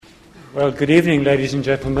Well, good evening, ladies and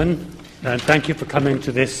gentlemen, and thank you for coming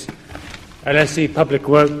to this LSE Public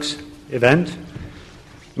Works event.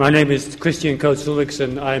 My name is Christian Coates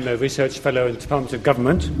Ulrichsen. I'm a research fellow in the Department of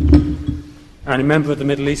Government and a member of the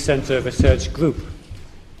Middle East Centre Research Group.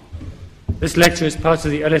 This lecture is part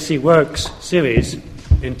of the LSE Works series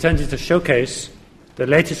intended to showcase the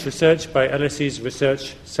latest research by LSE's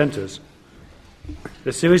research centres.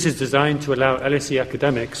 The series is designed to allow LSE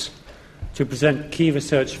academics to present key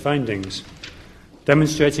research findings,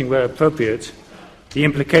 demonstrating where appropriate the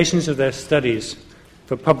implications of their studies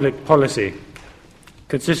for public policy,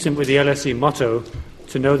 consistent with the LSE motto,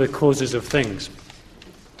 to know the causes of things.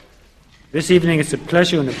 This evening it's a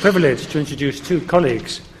pleasure and a privilege to introduce two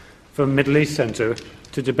colleagues from Middle East Centre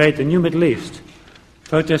to debate the new Middle East,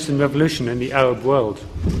 protest and revolution in the Arab world.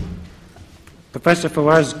 Professor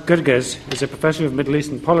Fawaz Gerges is a professor of Middle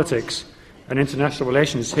Eastern politics and international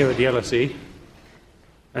relations here at the LSE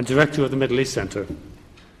and director of the Middle East Centre.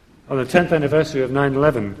 On the 10th anniversary of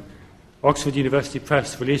 9/11, Oxford University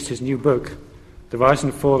Press released his new book, The Rise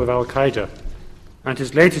and Fall of Al-Qaeda, and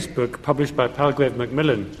his latest book, published by Palgrave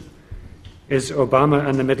Macmillan, is Obama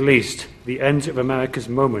and the Middle East, The End of America's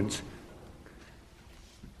Moment?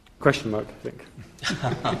 Question mark, I think.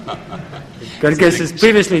 Gerges has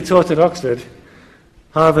previously taught at Oxford,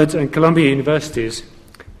 Harvard and Columbia Universities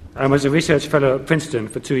and was a research fellow at Princeton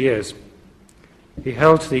for 2 years. He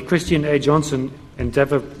held the Christian A. Johnson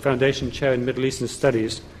Endeavour Foundation Chair in Middle Eastern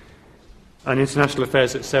Studies and International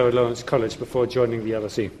Affairs at Sarah Lawrence College before joining the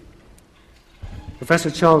LSE.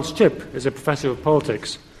 Professor Charles Chipp is a professor of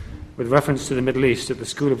politics with reference to the Middle East at the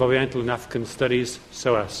School of Oriental and African Studies,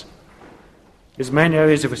 SOAS. His main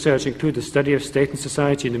areas of research include the study of state and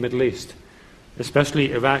society in the Middle East,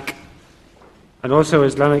 especially Iraq, and also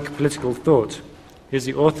Islamic political thought. He is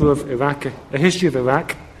the author of Iraq, A History of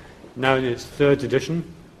Iraq, now in its 3rd edition,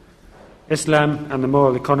 Islam and the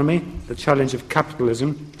Moral Economy, The Challenge of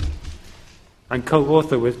Capitalism, and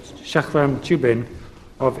co-author with Shahram Tubin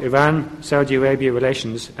of Iran-Saudi Arabia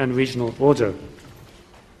Relations and Regional Order.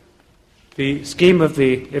 The scheme of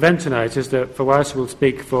the event tonight is that Fawaz will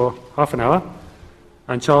speak for half an hour,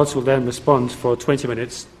 and Charles will then respond for 20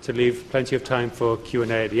 minutes to leave plenty of time for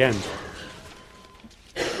Q&A at the end.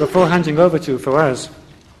 Before handing over to Fawaz,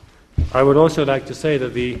 I would also like to say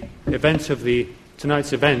that the event of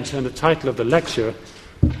tonight's event and the title of the lecture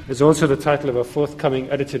is also the title of a forthcoming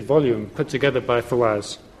edited volume put together by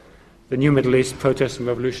Fawaz, The New Middle East, Protest and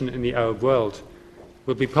Revolution in the Arab World,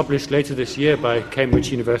 will be published later this year by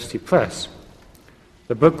Cambridge University Press.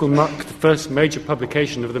 The book will mark the first major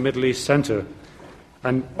publication of the Middle East Centre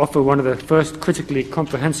and offer one of the first critically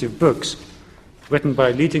comprehensive books written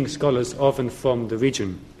by leading scholars of and from the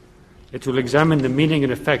region. It will examine the meaning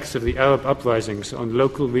and effects of the Arab uprisings on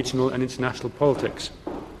local, regional and international politics.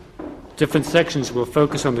 Different sections will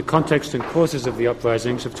focus on the context and causes of the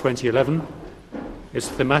uprisings of 2011, its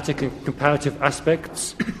thematic and comparative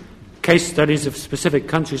aspects, case studies of specific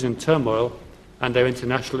countries in turmoil, and their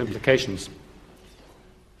international implications.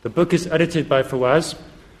 The book is edited by Fawaz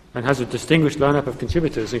and has a distinguished lineup of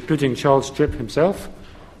contributors, including Charles Tripp himself,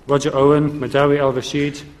 Roger Owen, Madawi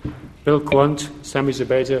Al-Rashid, Bill Quant, Sami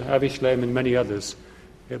Zubaydah, Avi Shleim, and many others.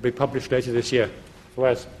 It will be published later this year.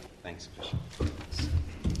 Fawaz. Thanks.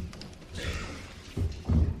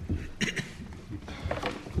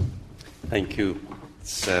 Thank you.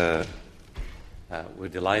 We're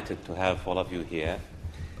delighted to have all of you here.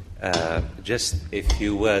 Just a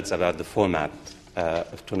few words about the format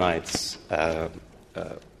of tonight's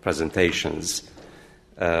presentations.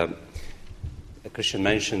 Christian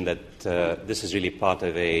mentioned that this is really part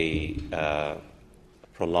of a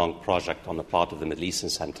prolonged project on the part of the Middle Eastern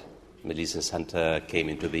Centre. The Middle Eastern Centre came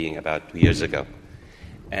into being about 2 years ago.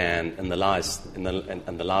 And in the last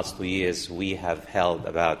 2 years, we have held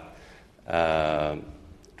about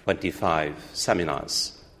 25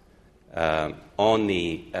 seminars on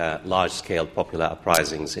the large-scale popular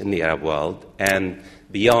uprisings in the Arab world and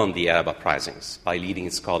beyond the Arab uprisings by leading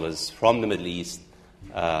scholars from the Middle East,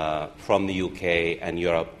 from the UK and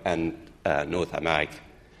Europe and North America.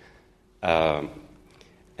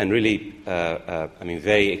 And really,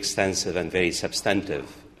 very extensive and very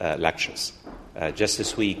substantive lectures. Just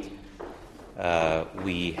this week,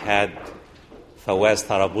 we had Fawaz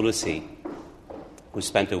Tarabulsi, who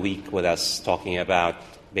spent a week with us talking about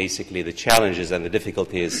basically the challenges and the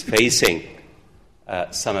difficulties facing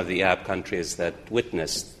some of the Arab countries that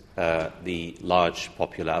witnessed the large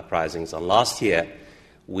popular uprisings. And last year,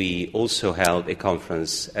 we also held a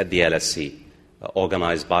conference at the LSE,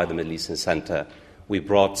 organized by the Middle Eastern Centre. We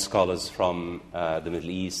brought scholars from the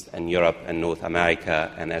Middle East and Europe and North America,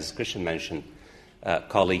 and as Christian mentioned,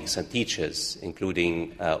 colleagues and teachers,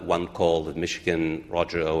 including one called at Michigan,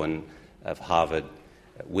 Roger Owen of Harvard,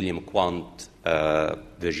 William Quandt,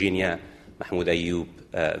 Virginia, Mahmoud Ayoub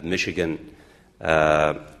of Michigan,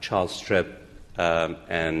 Charles Tripp,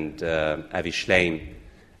 and Avi Schleim,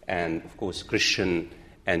 and of course Christian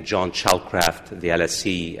and John Chalcraft, the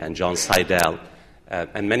LSE, and John Seidel,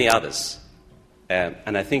 and many others.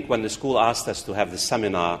 And I think when the school asked us to have the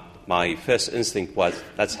seminar, my first instinct was,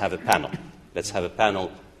 let's have a panel. Let's have a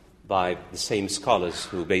panel by the same scholars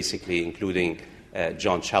who basically, including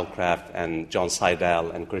John Chalcraft and John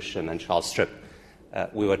Seidel and Christian and Charles Tripp.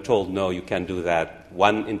 We were told, no, you can't do that.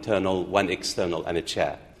 One internal, one external, and a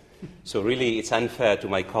chair. So really, it's unfair to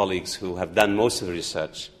my colleagues who have done most of the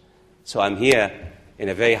research. So I'm here in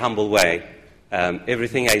a very humble way.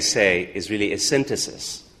 Everything I say is really a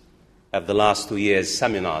synthesis of the last 2 years'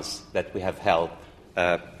 seminars that we have held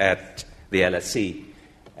at the LSE.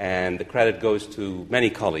 And the credit goes to many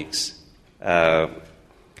colleagues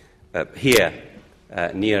here,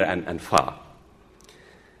 near and far.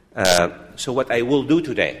 So what I will do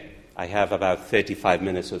today, I have about 35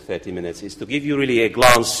 minutes or 30 minutes, is to give you really a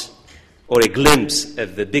glance or a glimpse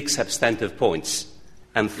of the big substantive points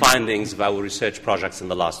and findings of our research projects in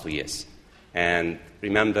the last 2 years. And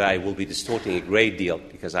remember, I will be distorting a great deal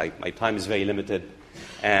because my time is very limited,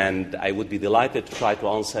 and I would be delighted to try to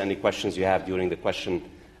answer any questions you have during the question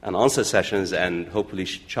and answer sessions, and hopefully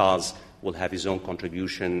Charles will have his own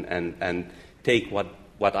contribution and take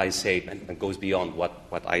what I say and goes beyond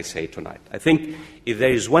what I say tonight. I think if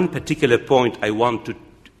there is one particular point I want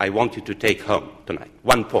you to take home tonight,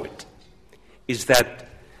 one point, is that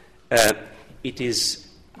it is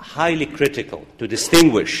highly critical to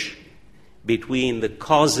distinguish between the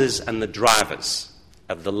causes and the drivers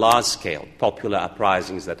of the large-scale popular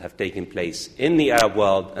uprisings that have taken place in the Arab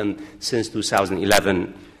world and since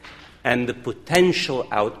 2011, and the potential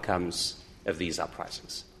outcomes of these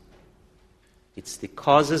uprisings. It's the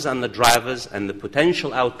causes and the drivers, and the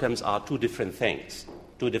potential outcomes are two different things,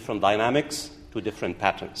 two different dynamics, two different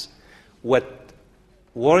patterns. What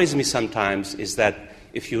worries me sometimes is that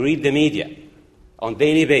if you read the media on a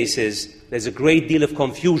daily basis, there's a great deal of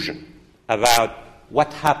confusion about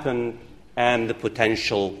what happened and the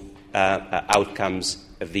potential outcomes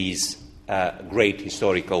of these great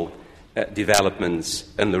historical developments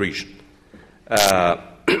in the region.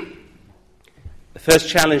 The first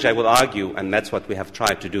challenge, I will argue, and that's what we have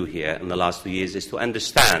tried to do here in the last 2 years, is to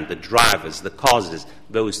understand the drivers, the causes,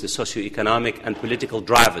 those the socioeconomic and political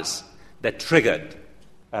drivers that triggered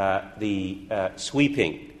the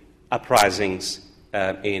sweeping uprisings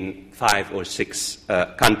in 5 or 6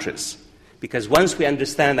 countries. Because once we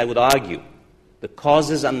understand, I would argue, the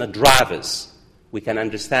causes and the drivers, we can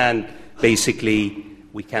understand, basically,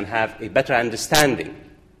 we can have a better understanding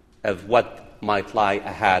of what might lie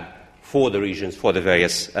ahead for the regions, for the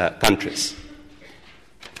various countries.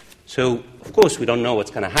 So, of course, we don't know what's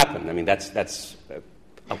going to happen. I mean,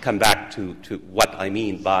 I'll come back to what I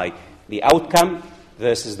mean by the outcome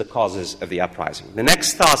versus the causes of the uprising. The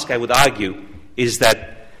next task, I would argue, is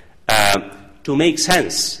that to make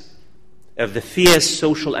sense of the fierce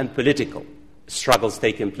social and political struggles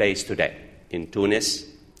taking place today in Tunis,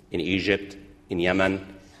 in Egypt, in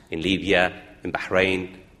Yemen, in Libya, in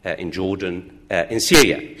Bahrain, in Jordan, in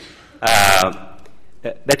Syria.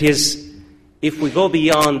 That is, if we go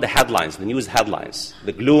beyond the headlines, the news headlines,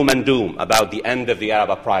 the gloom and doom about the end of the Arab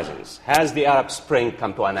uprisings, has the Arab Spring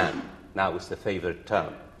come to an end? Now it's the favorite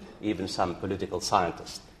term, even some political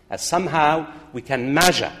scientists. As somehow we can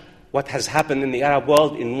measure what has happened in the Arab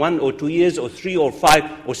world in 1 or 2 years or 3 or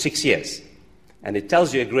 5 or 6 years. And it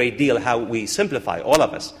tells you a great deal how we simplify, all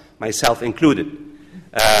of us, myself included.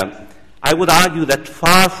 I would argue that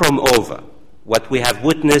far from over, what we have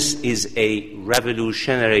witnessed is a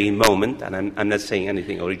revolutionary moment, and I'm not saying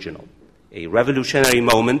anything original, a revolutionary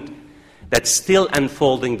moment that's still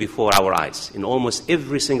unfolding before our eyes in almost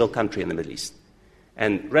every single country in the Middle East.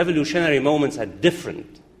 And revolutionary moments are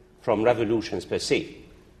different from revolutions per se.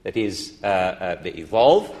 That is, they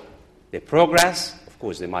evolve, they progress, of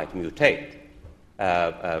course they might mutate,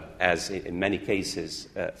 as in many cases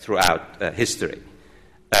throughout history.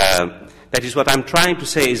 That is, what I'm trying to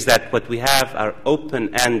say is that what we have are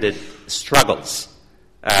open-ended struggles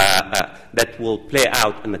that will play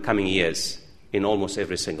out in the coming years in almost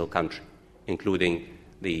every single country, including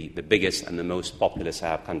the biggest and the most populous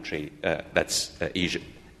Arab country, that's Egypt.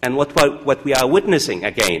 And what we are witnessing,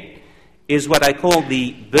 again, is what I call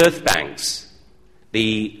the birth pangs,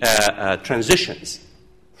 the transitions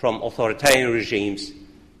from authoritarian regimes, you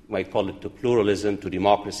might call it, to pluralism, to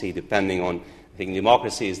democracy, depending on, I think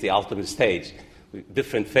democracy is the ultimate stage,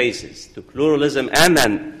 different phases, to pluralism and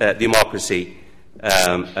then democracy.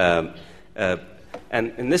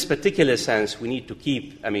 And in this particular sense, we need to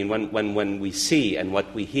keep, when we see and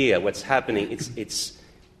what we hear, what's happening, it's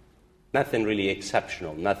nothing really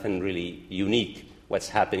exceptional, nothing really unique, what's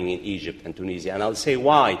happening in Egypt and Tunisia. And I'll say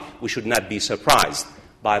why we should not be surprised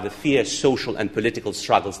by the fierce social and political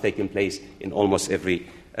struggles taking place in almost every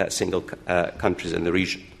single country in the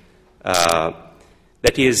region.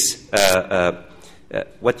 That is,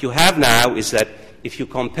 what you have now is that if you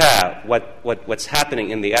compare what's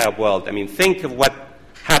happening in the Arab world, think of what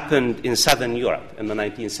happened in Southern Europe in the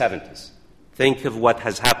 1970s. Think of what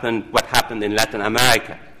happened in Latin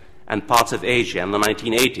America and parts of Asia in the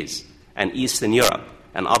 1980s, and Eastern Europe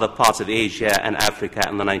and other parts of Asia and Africa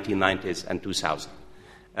in the 1990s and 2000.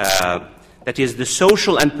 That is, the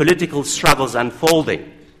social and political struggles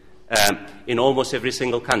unfolding in almost every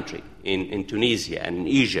single country, in Tunisia and in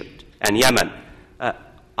Egypt and Yemen,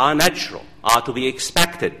 are natural, are to be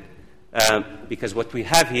expected, because what we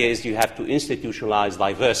have here is you have to institutionalize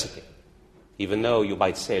diversity. Even though you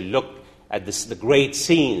might say, look at the great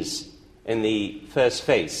scenes in the first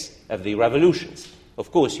phase of the revolutions. Of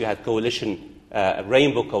course, you had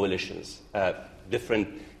rainbow coalitions, different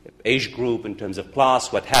age group in terms of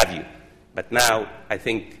class, what have you. But now, I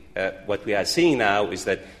think what we are seeing now is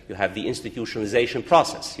that you have the institutionalization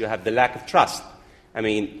process. You have the lack of trust.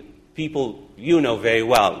 People, you know very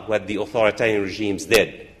well what the authoritarian regimes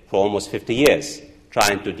did for almost 50 years,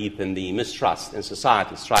 trying to deepen the mistrust in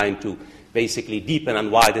societies, trying to basically deepen and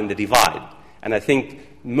widen the divide. And I think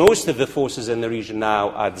most of the forces in the region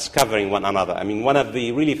now are discovering one another. One of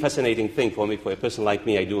the really fascinating things for me, for a person like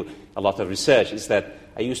me, I do a lot of research, is that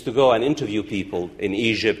I used to go and interview people in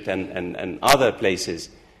Egypt and other places,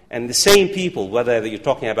 and the same people, whether you're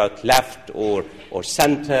talking about left or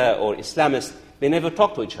center or Islamist, they never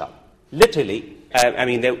talk to each other. Literally,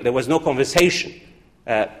 there was no conversation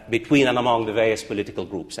between and among the various political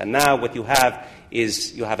groups. And now what you have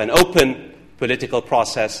is you have an open political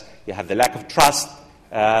process, you have the lack of trust,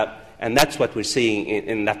 and that's what we're seeing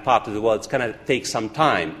in that part of the world. It's going to take some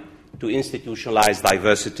time to institutionalize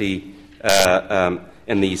diversity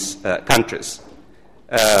in these countries.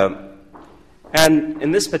 And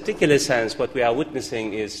in this particular sense, what we are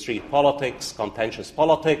witnessing is street politics, contentious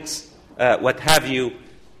politics, what have you.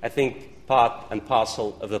 I think part and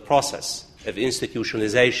parcel of the process of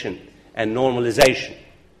institutionalization and normalization.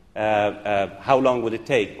 How long will it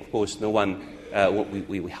take? Of course, no one,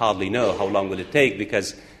 we hardly know how long will it take,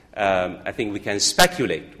 because I think we can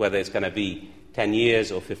speculate whether it's going to be 10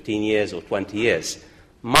 years or 15 years or 20 years.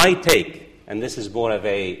 My take, and this is more of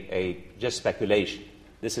a just speculation,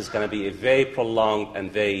 this is going to be a very prolonged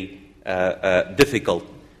and very difficult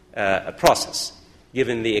process,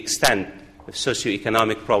 given the extent of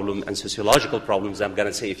socioeconomic problem and sociological problems. I'm going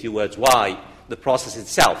to say a few words why the process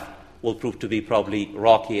itself will prove to be probably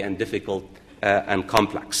rocky and difficult and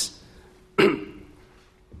complex. And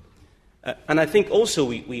I think also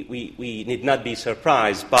we need not be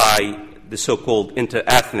surprised by the so-called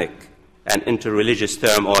inter-ethnic and inter-religious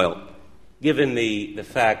turmoil, given the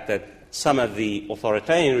fact that some of the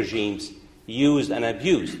authoritarian regimes used and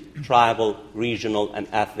abused tribal, regional, and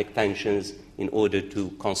ethnic tensions in order to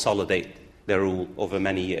consolidate their rule over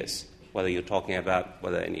many years, whether you're talking about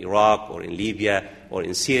whether in Iraq or in Libya or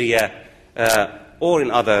in Syria or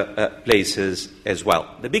in other places as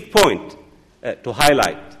well. The big point to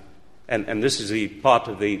highlight, and this is the part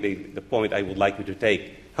of the point I would like you to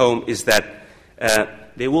take home, is that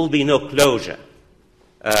there will be no closure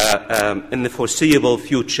in the foreseeable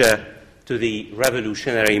future to the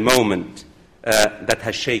revolutionary moment that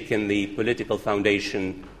has shaken the political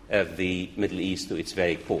foundation of the Middle East to its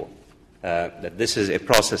very core. That this is a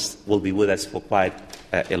process will be with us for quite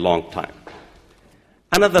a long time.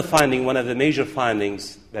 Another finding, one of the major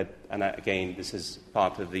findings that, and again, this is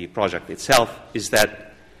part of the project itself, is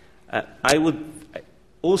that I would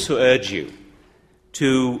also urge you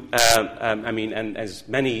to, and as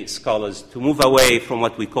many scholars, to move away from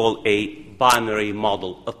what we call a binary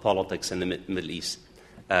model of politics in the Middle East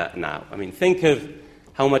now. Think of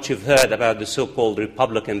how much you've heard about the so-called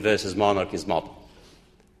Republican versus monarchist model.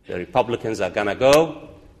 The Republicans are going to go,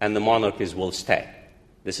 and the monarchies will stay.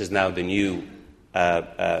 This is now the new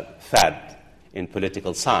fad in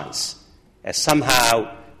political science. As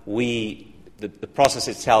somehow the process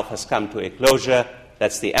itself has come to a closure.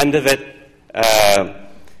 That's the end of it.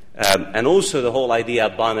 And also the whole idea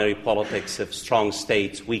of binary politics of strong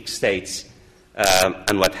states, weak states,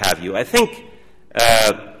 and what have you. I think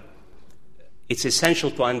it's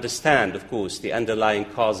essential to understand, of course, the underlying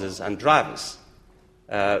causes and drivers,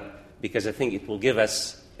 because I think it will give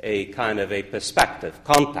us a kind of a perspective,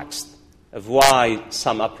 context of why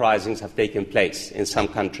some uprisings have taken place in some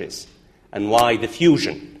countries and why the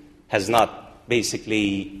fusion has not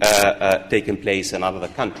basically taken place in other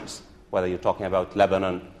countries, whether you're talking about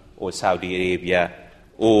Lebanon or Saudi Arabia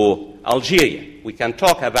or Algeria. We can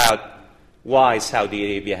talk about why Saudi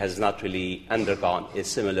Arabia has not really undergone a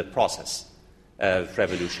similar process of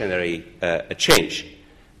revolutionary change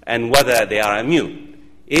and whether they are immune.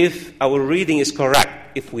 If our reading is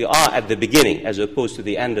correct, if we are at the beginning as opposed to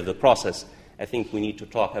the end of the process, I think we need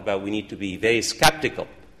to be very skeptical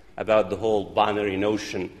about the whole binary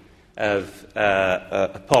notion of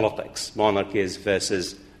politics, monarchies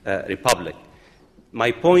versus republic.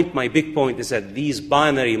 My big point is that these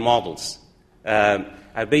binary models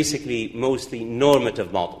are basically mostly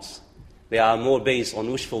normative models. They are more based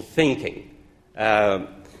on wishful thinking.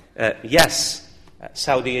 Yes,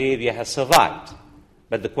 Saudi Arabia has survived,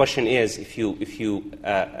 but the question is, if you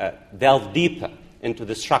delve deeper into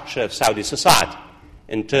the structure of Saudi society,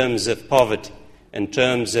 in terms of poverty, in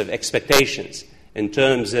terms of expectations, in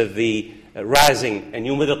terms of the rising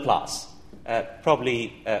new middle class,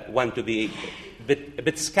 probably want to be a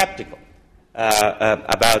bit skeptical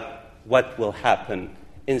about what will happen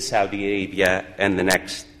in Saudi Arabia in the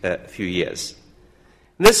next few years.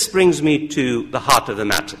 This brings me to the heart of the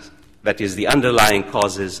matter, that is the underlying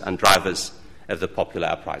causes and drivers of the popular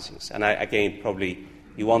uprisings. And again, probably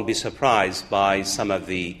you won't be surprised by some of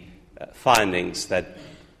the findings that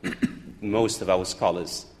most of our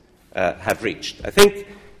scholars have reached. I think,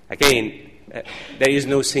 again, there is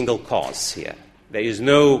no single cause here. There is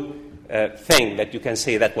no thing that you can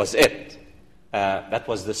say that was it. That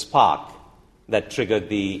was the spark that triggered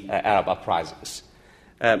the Arab uprisings.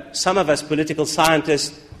 Some of us political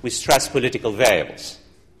scientists, we stress political variables.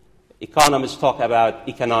 Economists talk about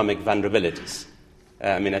economic vulnerabilities.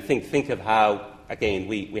 I think of how, again,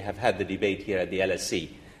 we have had the debate here at the LSE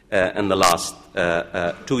in the last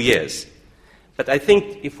 2 years. But I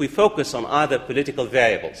think if we focus on either political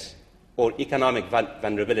variables or economic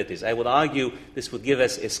vulnerabilities, I would argue this would give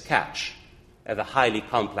us a sketch of a highly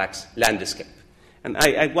complex landscape. And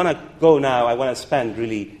I want to go now, I want to spend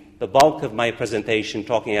really the bulk of my presentation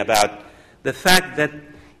talking about the fact that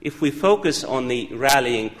if we focus on the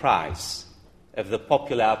rallying cries of the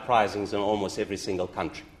popular uprisings in almost every single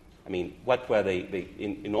country, what were they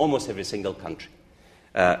in almost every single country?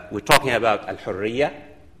 We're talking about al-hurriya,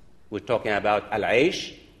 we're talking about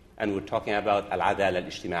al-aish, and we're talking about al-adala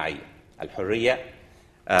al-ijtima'iyya. Al-hurriya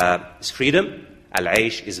is freedom,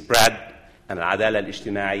 al-aish is bread, and al-adala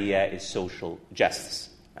al-ijtima'iyya is social justice.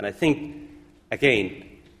 And I think, again,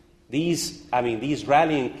 these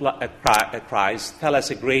rallying cries tell us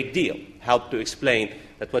a great deal, help to explain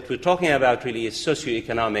that what we're talking about really is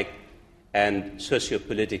socioeconomic and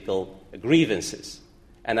socio-political grievances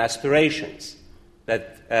and aspirations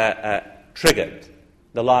that triggered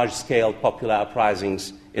the large-scale popular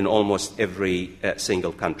uprisings in almost every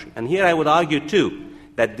single country. And here I would argue, too,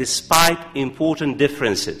 that despite important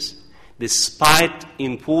differences, despite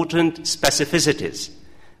important specificities,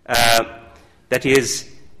 that is,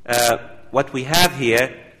 what we have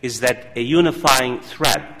here is that a unifying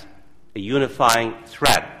thread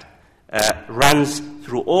runs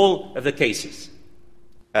through all of the cases.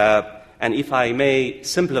 And if I may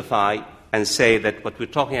simplify and say that what we're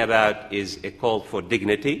talking about is a call for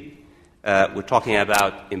dignity, we're talking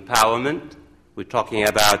about empowerment, we're talking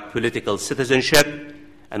about political citizenship,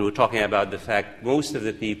 and we're talking about the fact most of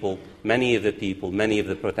the people, many of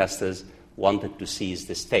the protesters wanted to seize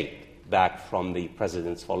the state back from the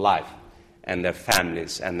presidents for life and their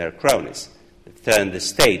families and their cronies, turn the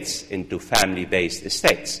states into family-based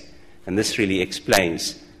estates. And this really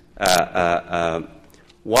explains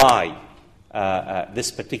why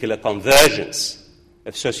this particular convergence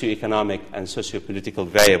of socioeconomic and sociopolitical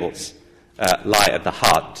variables lie at the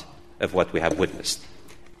heart of what we have witnessed.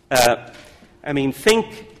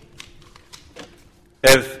 Think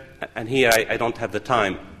of, and here I don't have the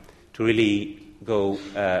time to really go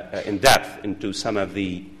in depth into some of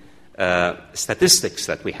the statistics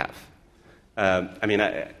that we have.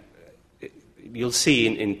 You'll see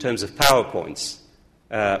in terms of PowerPoints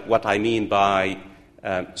what I mean by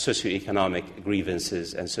socioeconomic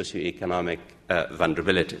grievances and socioeconomic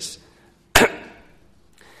vulnerabilities.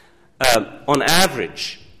 On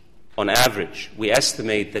average, we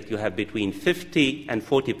estimate that you have between 50 and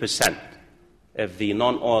 40% of the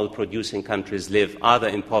non-oil producing countries live either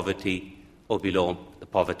in poverty or below the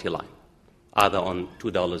poverty line, either on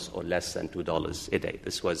 $2 or less than $2 a day.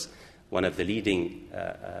 This was one of the leading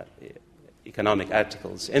economic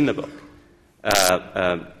articles in the book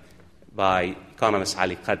by economist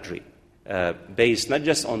Ali Qadri based not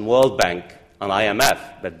just on World Bank, on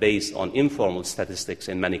IMF, but based on informal statistics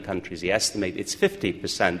in many countries. He estimates it's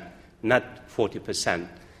 50%, not 40%,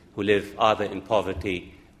 who live either in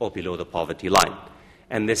poverty or below the poverty line.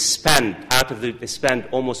 And they spend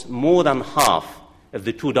almost more than half of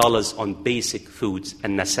the $2 on basic foods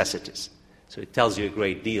and necessities. So it tells you a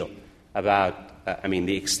great deal about,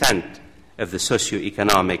 the extent of the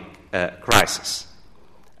socioeconomic crisis.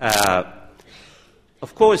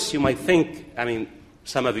 Of course, you might think,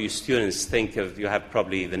 some of you students you have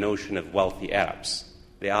probably the notion of wealthy Arabs.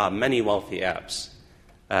 There are many wealthy Arabs.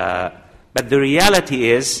 But the reality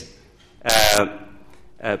is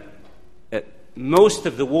most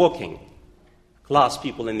of the working class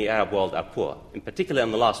people in the Arab world are poor, in particular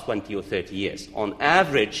in the last 20 or 30 years. On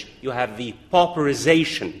average, you have the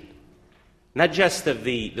pauperization, not just of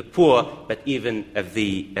the poor, but even of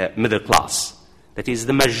the middle class. That is,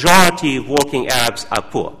 the majority of working Arabs are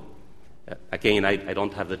poor. Again, I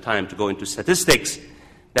don't have the time to go into statistics,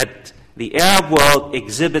 but the Arab world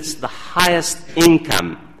exhibits the highest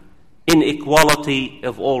income inequality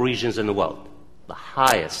of all regions in the world, the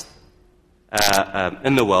highest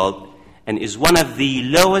in the world, and is one of the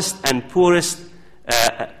lowest and poorest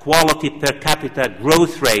quality per capita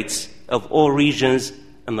growth rates of all regions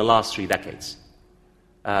in the last 3 decades.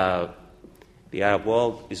 The Arab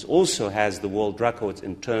world also has the world records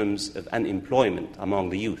in terms of unemployment among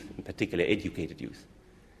the youth, in particular educated youth.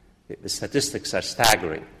 The statistics are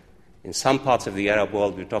staggering. In some parts of the Arab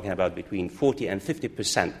world, we're talking about between 40 and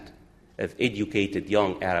 50% of educated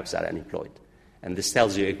young Arabs are unemployed. And this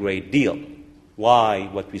tells you a great deal why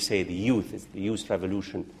what we say the youth is the youth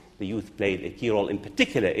revolution. The youth played a key role, in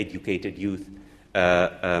particular educated youth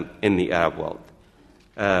in the Arab world.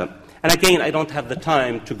 And again, I don't have the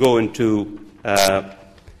time to go into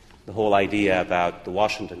the whole idea about the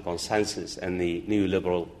Washington Consensus and the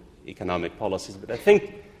neoliberal economic policies, but I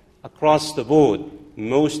think across the board,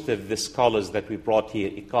 most of the scholars that we brought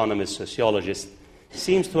here, economists, sociologists,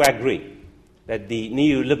 seems to agree that the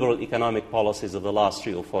neoliberal economic policies of the last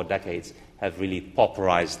 3 or 4 decades have really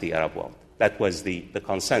pauperized the Arab world. That was the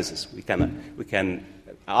consensus. We can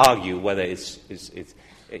argue whether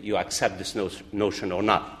you accept this notion or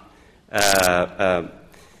not.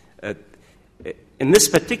 In this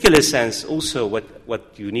particular sense, also,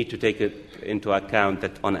 what you need to take into account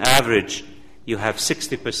that on average, you have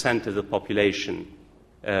 60% of the population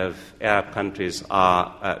of Arab countries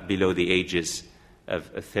are below the ages of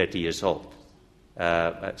 30 years old.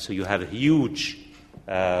 So you have a huge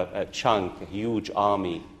chunk, a huge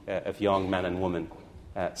army of young men and women.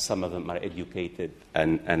 Some of them are educated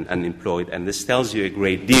and unemployed. And this tells you a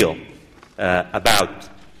great deal about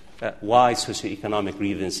why socioeconomic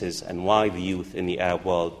grievances and why the youth in the Arab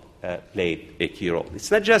world played a key role.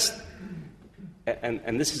 It's not just,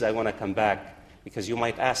 and this is, I want to come back, because you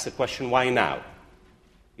might ask the question, why now?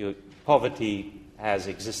 Poverty has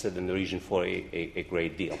existed in the region for a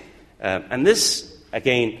great deal. And this,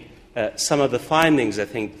 again, some of the findings, I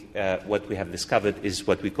think, what we have discovered is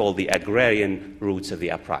what we call the agrarian roots of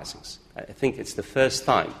the uprisings. I think it's the first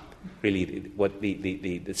time, really, what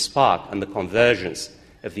the spark and the convergence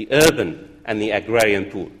of the urban and the agrarian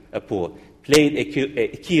poor played a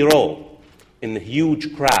key role in the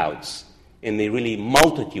huge crowds, in the really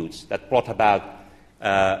multitudes that brought about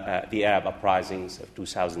the Arab uprisings of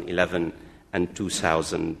 2011 and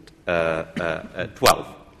 2012.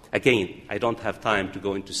 Again, I don't have time to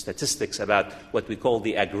go into statistics about what we call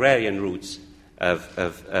the agrarian roots of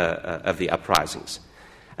the uprisings.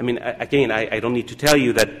 Again, I don't need to tell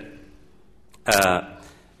you that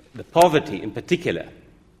the poverty, in particular,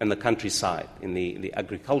 in the countryside, in the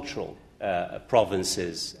agricultural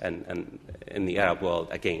provinces and in the Arab world,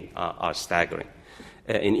 again, are staggering.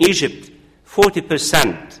 In Egypt,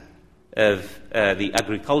 40% of the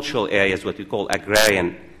agricultural areas, what we call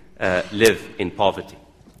agrarian, live in poverty.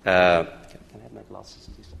 Can I have my glasses,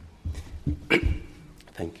 please?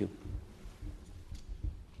 Thank you.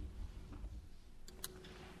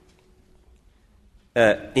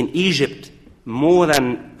 In Egypt, more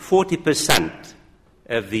than 40%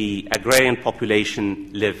 of the agrarian population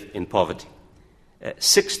live in poverty.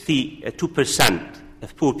 62%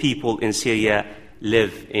 of poor people in Syria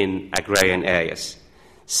live in agrarian areas.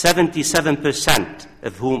 77%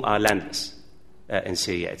 of whom are landless in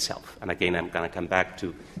Syria itself. And again, I'm going to come back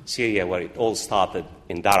to Syria, where it all started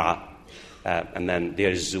in Daraa, and then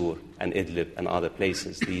Deir ez-Zor and Idlib and other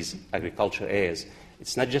places, these agricultural areas.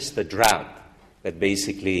 It's not just the drought that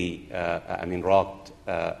basically, rocked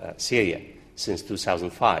Syria since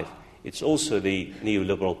 2005. It's also the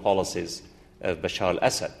neoliberal policies of Bashar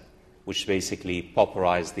al-Assad, which basically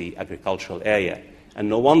pauperized the agricultural area And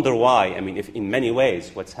no wonder why. I mean, if in many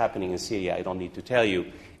ways what's happening in Syria, I don't need to tell you,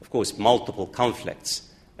 of course, multiple conflicts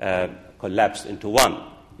collapsed into one.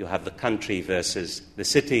 You have the country versus the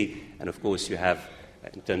city, and of course you have,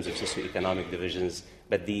 in terms of socioeconomic divisions,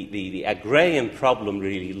 but the agrarian problem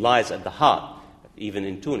really lies at the heart, even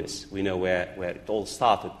in Tunis. We know where it all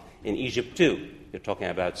started. In Egypt too, you're talking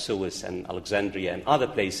about Suez and Alexandria and other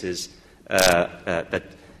places that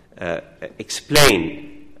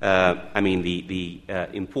explain, the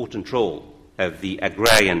important role of the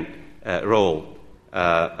agrarian role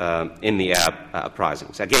in the Arab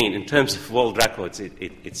uprisings. Again, in terms of world records,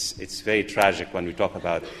 it's very tragic when we talk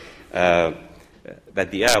about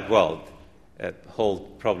that the Arab world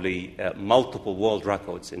hold probably multiple world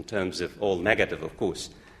records in terms of all negative, of course.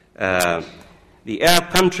 The Arab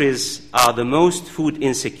countries are the most food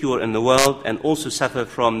insecure in the world and also suffer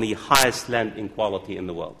from the highest land inequality in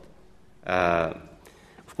the world.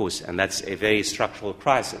 Of course, and that's a very structural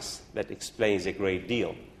crisis that explains a great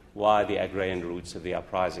deal why the agrarian roots of the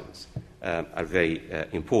uprisings are very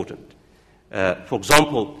important. For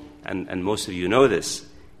example, and most of you know this,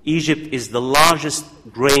 Egypt is the largest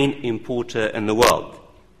grain importer in the world,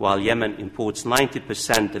 while Yemen imports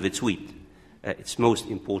 90% of its wheat, its most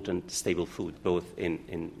important staple food, both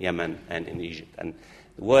in Yemen and in Egypt. And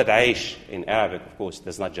the word aish in Arabic, of course,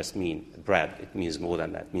 does not just mean bread. It means more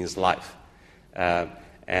than that. It means life.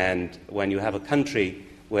 And when you have a country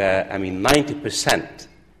where, 90%,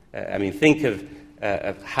 think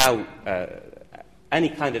of how any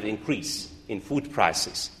kind of increase in food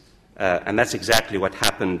prices, and that's exactly what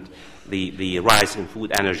happened. The rise in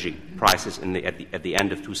food energy prices at the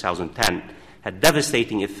end of 2010 had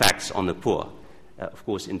devastating effects on the poor. Of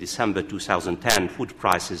course, in December 2010, food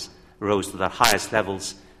prices rose to their highest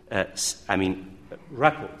levels,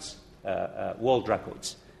 records, world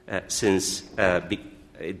records, since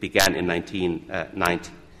it began in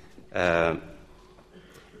 1990.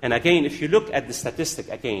 And again, if you look at the statistic,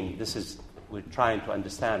 again, we're trying to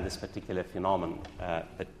understand this particular phenomenon,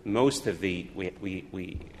 but most of we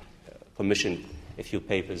commissioned a few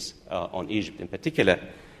papers on Egypt in particular,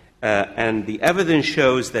 and the evidence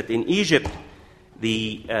shows that in Egypt,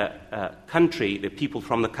 the country, the people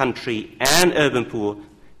from the country and urban poor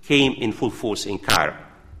came in full force in Cairo,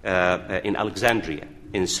 in Alexandria,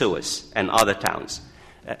 in Suez, and other towns,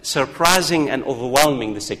 surprising and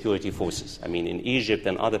overwhelming the security forces. In Egypt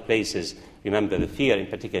and other places, remember the fear in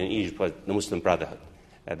particular in Egypt was the Muslim Brotherhood.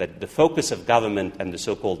 That the focus of government and the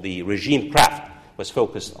so-called the regime craft was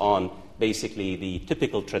focused on basically the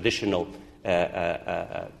typical traditional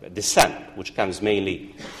dissent, which comes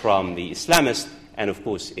mainly from the Islamists, and of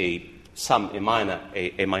course a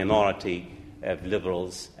minority of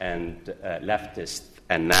liberals and leftists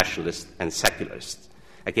and nationalists and secularists.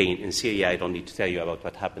 Again, in Syria, I don't need to tell you about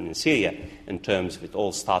what happened in Syria in terms of it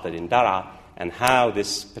all started in Daraa and how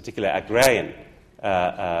this particular agrarian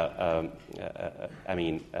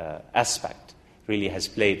aspect really has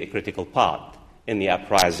played a critical part in the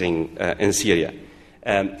uprising in Syria.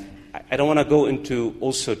 I don't want to go into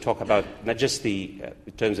also talk about not just in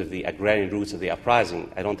terms of the agrarian roots of the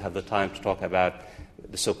uprising. I don't have the time to talk about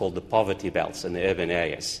the so-called the poverty belts in the urban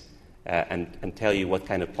areas and tell you what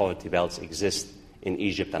kind of poverty belts exist in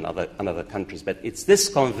Egypt and other countries. But it's this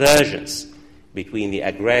convergence between the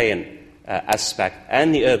agrarian aspect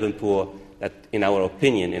and the urban poor that, in our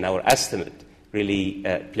opinion, in our estimate, really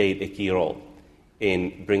played a key role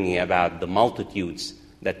in bringing about the multitudes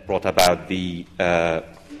that brought about the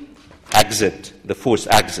forced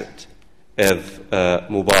exit of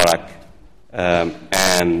Mubarak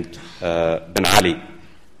and Ben Ali,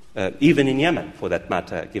 even in Yemen, for that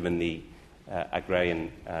matter, given the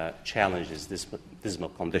agrarian challenges, dismal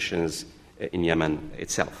conditions in Yemen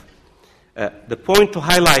itself. The point to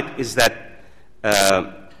highlight is that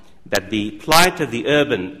the plight of the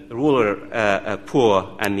urban, rural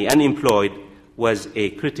poor and the unemployed was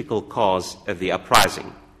a critical cause of the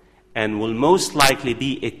uprising and will most likely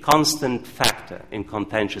be a constant factor in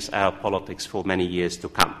contentious Arab politics for many years to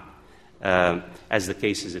come, as the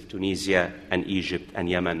cases of Tunisia and Egypt and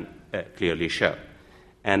Yemen clearly show.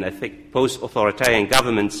 And I think post-authoritarian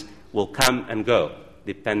governments will come and go,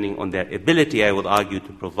 depending on their ability, I would argue,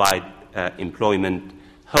 to provide employment,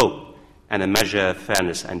 hope, and a measure of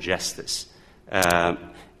fairness and justice.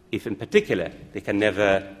 If in particular they can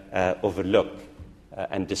never overlook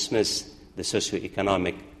and dismiss the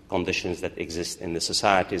socio-economic conditions that exist in the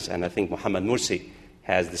societies. And I think Mohammed Morsi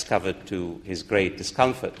has discovered to his great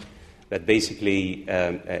discomfort that basically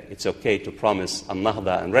it's okay to promise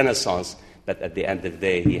al-Nahda and Renaissance, but at the end of the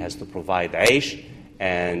day he has to provide aish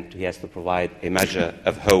and he has to provide a measure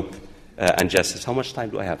of hope and justice. How much time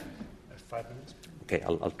do I have? 5 minutes. Okay,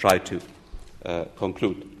 I'll try to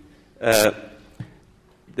conclude. The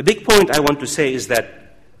big point I want to say is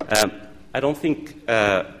that I don't think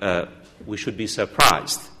we should be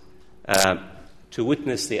surprised to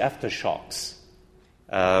witness the aftershocks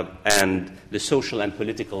and the social and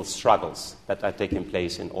political struggles that are taking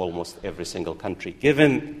place in almost every single country,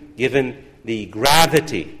 given the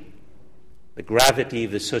gravity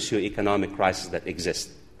of the socio-economic crisis that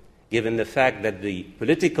exists, given the fact that the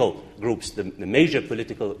political groups, the major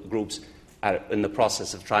political groups, are in the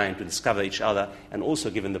process of trying to discover each other, and also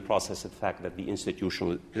given the process of the fact that the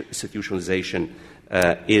institutionalization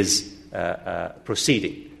is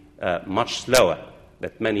proceeding much slower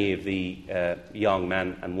than many of the young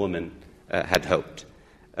men and women had hoped.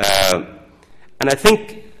 And I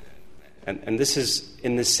think, and this is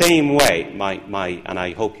in the same way, and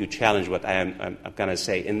I hope you challenge what I'm going to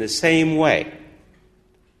say, in the same way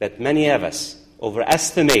that many of us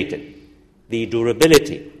overestimated the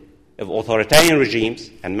durability of authoritarian regimes,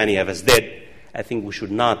 and many of us did, I think we should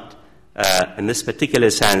not, in this particular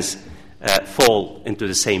sense, fall into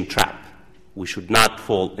the same trap. We should not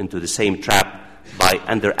fall into the same trap by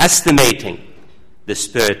underestimating the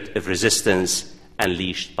spirit of resistance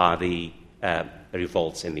unleashed by the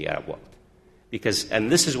revolts in the Arab world. Because,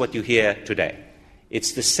 and this is what you hear today,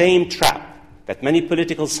 it's the same trap that many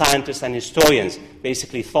political scientists and historians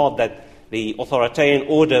basically thought that the authoritarian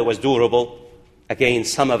order was durable. Again,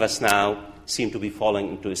 some of us now seem to be falling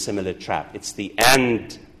into a similar trap. It's the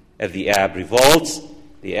end of the Arab revolts.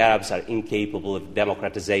 The Arabs are incapable of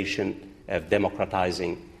democratization, of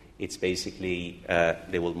democratizing. It's basically,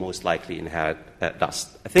 they will most likely inherit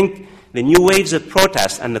dust. I think the new waves of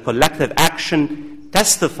protest and the collective action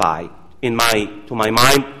testify, to my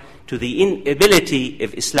mind, to the inability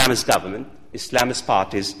of Islamist government, Islamist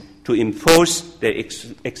parties, to enforce their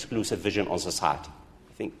exclusive vision on society.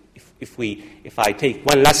 I think if I take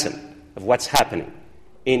one lesson of what's happening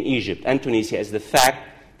in Egypt and Tunisia is the fact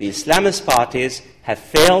the Islamist parties have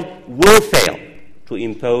failed, will fail, to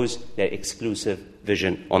impose their exclusive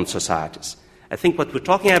vision on societies. I think what we're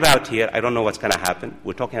talking about here, I don't know what's going to happen.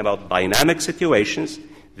 We're talking about dynamic situations,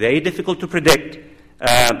 very difficult to predict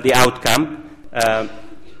the outcome,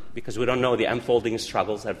 because we don't know. The unfolding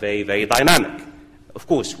struggles are very, very dynamic. Of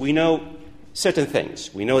course, we know certain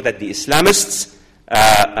things. We know that the Islamists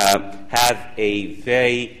have a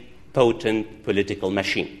very potent political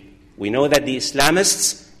machine. We know that the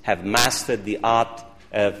Islamists have mastered the art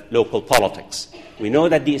of local politics. We know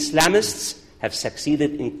that the Islamists have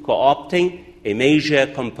succeeded in co-opting a major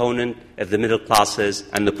component of the middle classes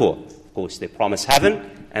and the poor. Of course, they promise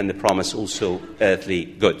heaven and they promise also earthly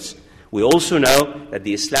goods. We also know that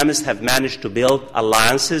the Islamists have managed to build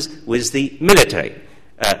alliances with the military.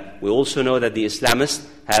 We also know that the Islamists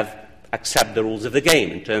have accepted the rules of the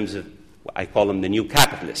game in terms of, I call them the new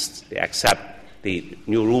capitalists. They accept the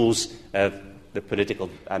new rules of the political,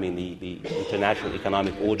 the international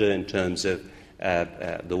economic order in terms of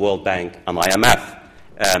the World Bank and IMF.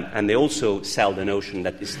 And they also sell the notion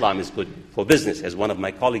that Islam is good for business. As one of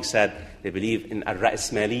my colleagues said, they believe in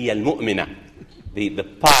al-ra'ismaliyya al-mu'mina, the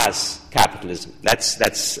pious capitalism.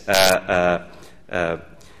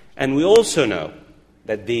 And we also know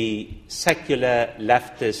that the secular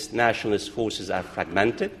leftist nationalist forces are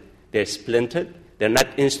fragmented, they're splintered, they're not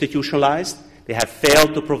institutionalized, they have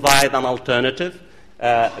failed to provide an alternative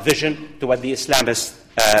vision to what the Islamists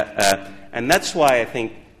and that's why I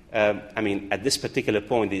think, at this particular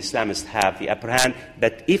point, the Islamists have the upper hand,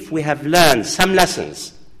 that if we have learned some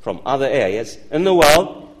lessons from other areas in the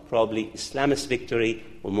world, probably Islamist victory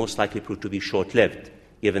will most likely prove to be short-lived,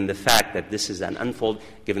 given the fact that this is an unfold,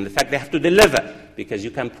 given the fact they have to deliver, because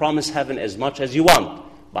you can promise heaven as much as you want.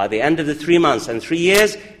 By the end of the 3 months and 3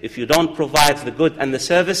 years, if you don't provide the good and the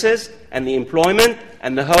services and the employment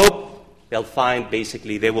and the hope, they'll find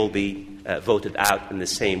basically they will be voted out in the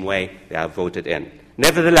same way they are voted in.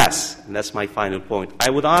 Nevertheless, and that's my final point, I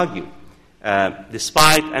would argue,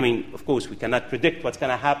 despite, of course, we cannot predict what's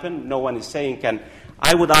going to happen, no one is saying can,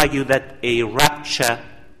 I would argue that a rupture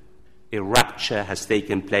has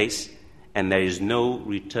taken place and there is no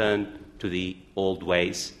return to the old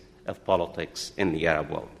ways of politics in the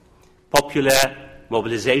Arab world. Popular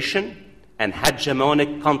mobilization and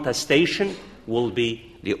hegemonic contestation will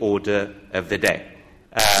be the order of the day.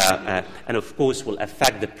 And of course will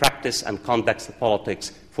affect the practice and conduct of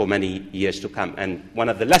politics for many years to come. And one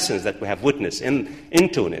of the lessons that we have witnessed in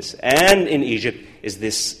Tunis and in Egypt is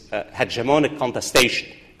this hegemonic contestation,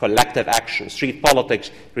 collective action. Street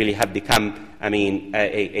politics really have become,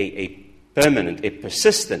 a permanent, a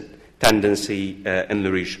persistent tendency in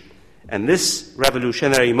the region. And this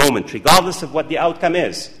revolutionary moment, regardless of what the outcome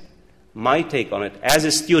is, my take on it as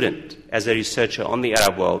a student, as a researcher on the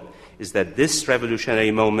Arab world, is that this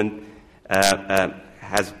revolutionary moment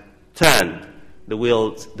has turned the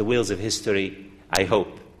wheels of history, I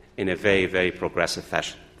hope, in a very, very progressive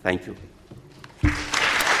fashion. Thank you.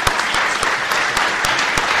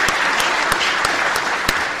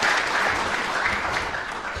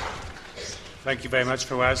 Thank you very much,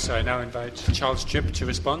 Fawaz. I now invite Charles Chipp to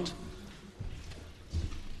respond.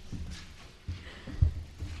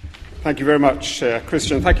 Thank you very much,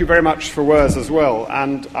 Christian. Thank you very much, Fawaz, as well.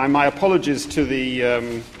 And my apologies to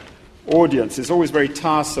the audience. It's always very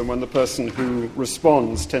tiresome when the person who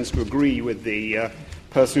responds tends to agree with the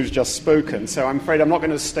person who's just spoken. So I'm afraid I'm not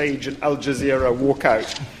going to stage an Al Jazeera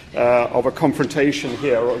walkout of a confrontation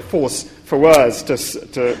here or force Fawaz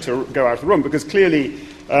to go out of the room, because clearly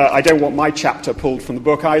I don't want my chapter pulled from the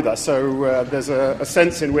book either. So there's a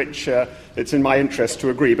sense in which it's in my interest to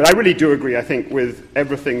agree. But I really do agree, I think, with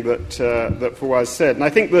everything that Fawaz said. And I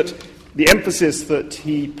think that the emphasis that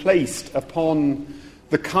he placed upon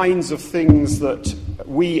the kinds of things that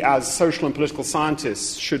we as social and political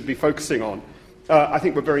scientists should be focusing on, I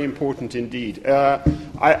think were very important indeed.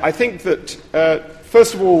 I think that,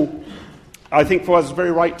 first of all, I think Fawaz is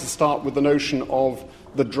very right to start with the notion of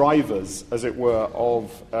the drivers, as it were,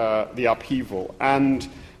 of the upheaval. And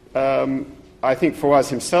I think Fawaz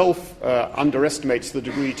himself underestimates the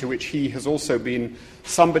degree to which he has also been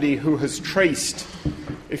somebody who has traced,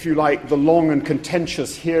 if you like, the long and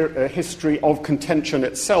contentious history of contention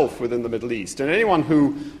itself within the Middle East. And anyone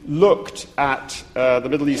who looked at the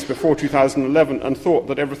Middle East before 2011 and thought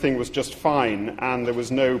that everything was just fine and there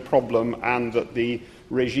was no problem and that the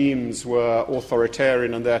regimes were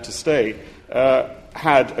authoritarian and there to stay,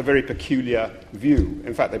 had a very peculiar view.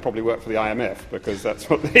 In fact, they probably worked for the IMF, because that's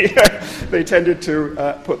what they tended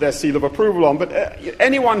to put their seal of approval on. But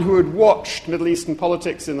anyone who had watched Middle Eastern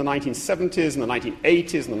politics in the 1970s and the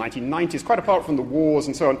 1980s and the 1990s, quite apart from the wars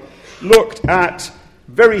and so on, looked at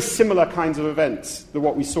very similar kinds of events to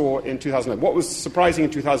what we saw in 2011. What was surprising in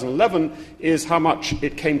 2011 is how much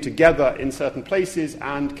it came together in certain places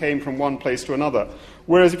and came from one place to another.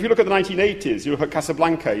 Whereas if you look at the 1980s, you look at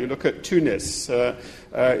Casablanca, you look at Tunis, you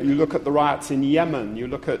look at the riots in Yemen, you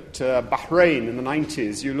look at Bahrain in the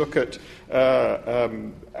 90s, you look at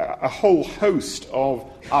a whole host of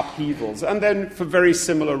upheavals, and then for very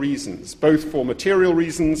similar reasons, both for material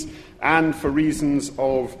reasons and for reasons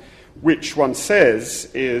of which one says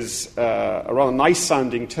is a rather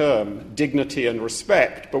nice-sounding term, dignity and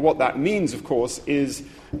respect. But what that means, of course, is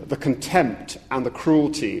the contempt and the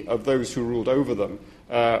cruelty of those who ruled over them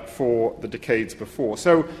for the decades before.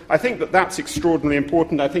 So I think that that's extraordinarily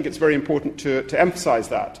important. I think it's very important to emphasize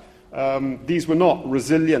that. These were not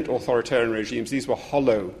resilient authoritarian regimes. These were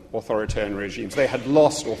hollow authoritarian regimes. They had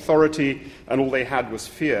lost authority, and all they had was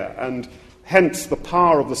fear. And hence the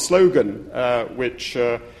power of the slogan, which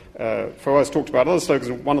Fawaz talked about other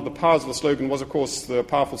slogans. One of the powers of the slogan was, of course, the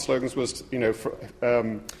powerful slogans was,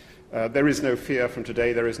 there is no fear from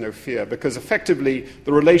today, there is no fear. Because effectively,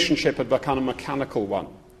 the relationship had become a mechanical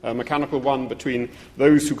one between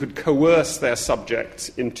those who could coerce their subjects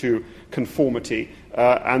into conformity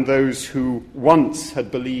and those who once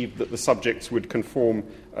had believed that the subjects would conform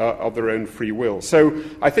of their own free will. So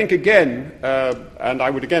I think, again, and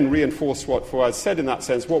I would again reinforce what Fawaz said in that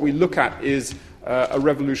sense, what we look at is a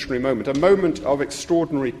revolutionary moment, a moment of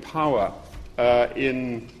extraordinary power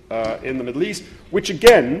in the Middle East, which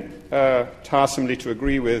again, tiresomely to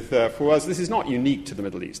agree with Fawaz, this is not unique to the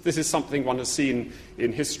Middle East. This is something one has seen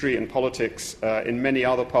in history and politics in many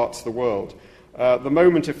other parts of the world. The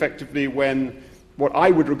moment, effectively, when what I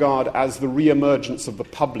would regard as the re-emergence of the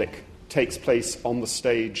public takes place on the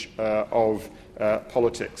stage of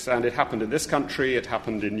politics. And it happened in this country, it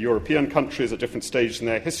happened in European countries at different stages in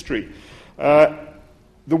their history.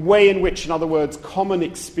 The way in which, in other words, common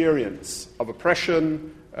experience of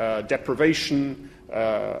oppression, deprivation,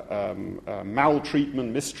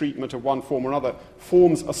 maltreatment, mistreatment of one form or another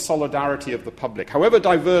forms a solidarity of the public. However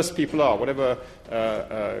diverse people are, whatever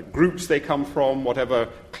groups they come from, whatever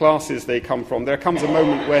classes they come from, there comes a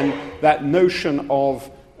moment when that notion of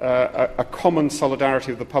a common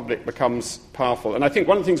solidarity of the public becomes powerful. And I think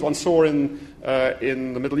one of the things one saw in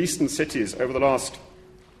the Middle Eastern cities over the last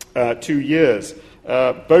 2 years,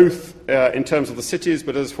 both in terms of the cities,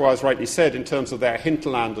 but as Fawaz rightly said, in terms of their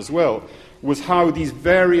hinterland as well, was how these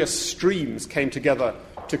various streams came together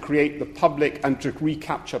to create the public and to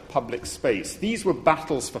recapture public space. These were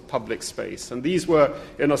battles for public space, and these were,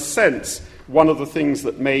 in a sense, one of the things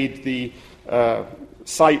that made the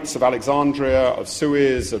sites of Alexandria, of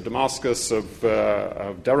Suez, of Damascus, of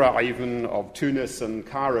Dera even, of Tunis and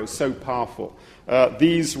Cairo so powerful.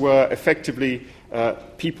 These were effectively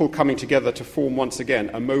people coming together to form once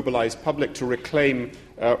again a mobilized public to reclaim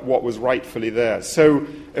what was rightfully theirs. So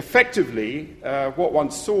effectively, what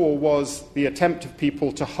one saw was the attempt of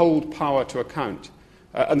people to hold power to account,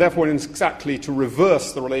 and therefore exactly to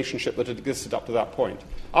reverse the relationship that had existed up to that point.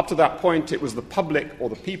 Up to that point, it was the public or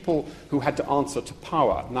the people who had to answer to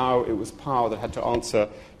power. Now it was power that had to answer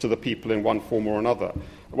to the people in one form or another.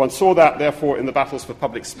 One saw that, therefore, in the battles for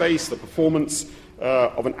public space, the performance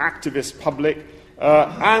of an activist public,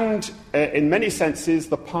 and in many senses,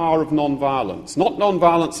 the power of non-violence. Not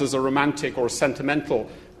non-violence as a romantic or a sentimental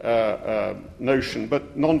notion,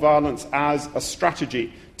 but non-violence as a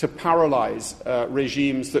strategy to paralyze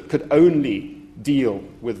regimes that could only deal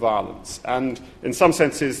with violence. And in some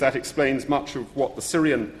senses, that explains much of what the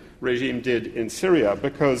Syrian regime did in Syria,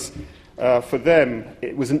 because for them,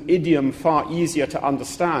 it was an idiom far easier to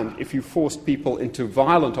understand if you forced people into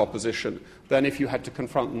violent opposition than if you had to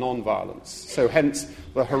confront non-violence. So hence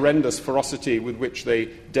the horrendous ferocity with which they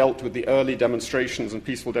dealt with the early demonstrations and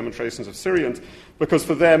peaceful demonstrations of Syrians, because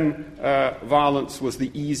for them, violence was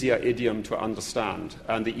the easier idiom to understand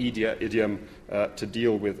and the easier idiom to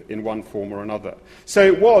deal with in one form or another. So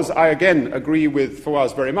it was, I again agree with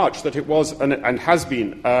Fawaz very much, that it was and has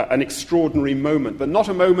been an extraordinary moment, but not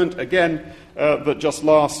a moment, again, that just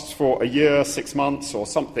lasts for a year, 6 months or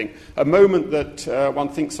something, a moment that one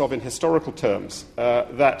thinks of in historical terms,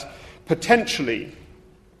 that potentially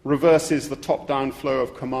reverses the top-down flow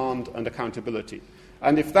of command and accountability.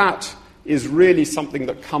 And if that is really something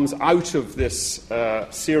that comes out of this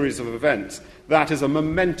series of events, that is a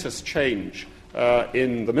momentous change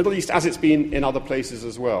in the Middle East, as it's been in other places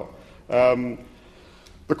as well. The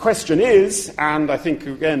question is, and I think,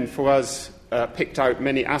 again, Fawaz picked out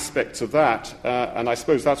many aspects of that, and I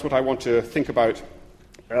suppose that's what I want to think about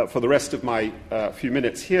for the rest of my few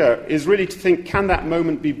minutes here, is really to think, can that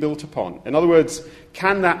moment be built upon? In other words,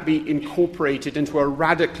 can that be incorporated into a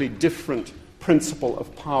radically different principle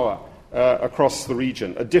of power across the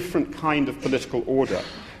region, a different kind of political order?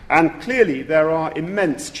 And clearly there are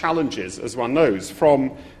immense challenges, as one knows,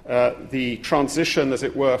 from the transition, as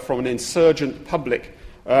it were, from an insurgent public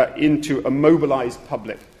into a mobilized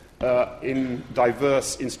public in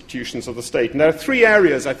diverse institutions of the state. And there are three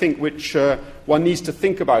areas, I think, which one needs to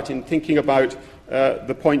think about in thinking about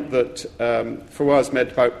the point that Fawaz made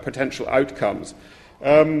about potential outcomes.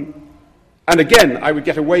 And again, I would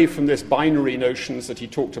get away from this binary notions that he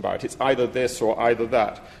talked about. It's either this or either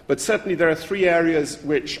that. But certainly there are three areas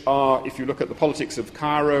which are, if you look at the politics of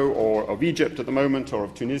Cairo or of Egypt at the moment, or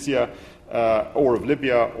of Tunisia, or of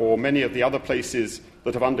Libya, or many of the other places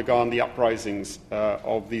that have undergone the uprisings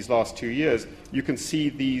of these last 2 years, you can see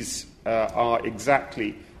these are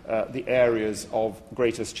exactly the areas of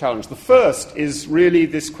greatest challenge. The first is really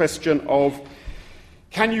this question of,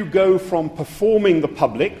 can you go from performing the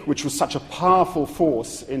public, which was such a powerful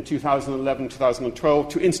force in 2011, 2012,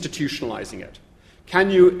 to institutionalizing it?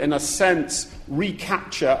 Can you, in a sense,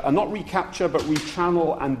 recapture, and not recapture, but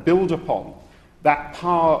rechannel and build upon that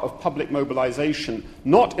power of public mobilization,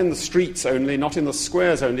 not in the streets only, not in the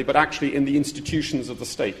squares only, but actually in the institutions of the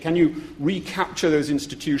state? Can you recapture those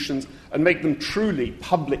institutions and make them truly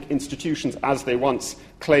public institutions as they once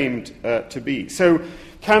claimed to be? So,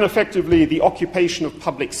 can effectively the occupation of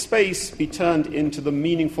public space be turned into the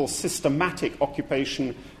meaningful, systematic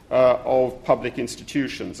occupation of public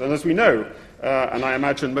institutions? And as we know, and I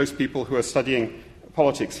imagine most people who are studying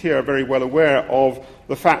politics here are very well aware of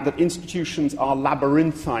the fact that institutions are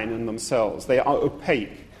labyrinthine in themselves. They are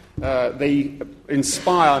opaque. They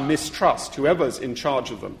inspire mistrust, whoever's in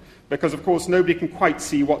charge of them, because, of course, nobody can quite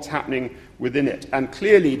see what's happening within it. And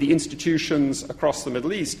clearly the institutions across the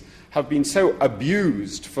Middle East have been so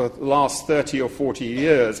abused for the last 30 or 40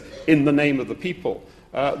 years in the name of the people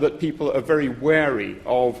that people are very wary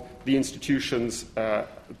of the institutions'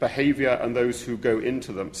 behavior and those who go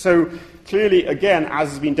into them. So clearly, again,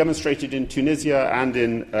 as has been demonstrated in Tunisia and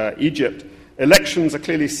in Egypt, elections are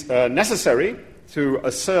clearly necessary to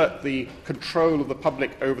assert the control of the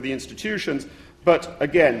public over the institutions, but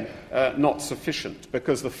again, not sufficient,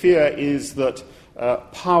 because the fear is that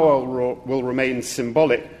power will remain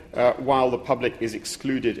symbolic while the public is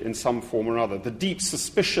excluded in some form or other. The deep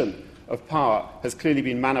suspicion of power has clearly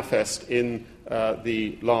been manifest in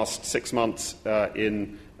the last 6 months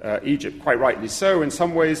in Egypt, quite rightly so in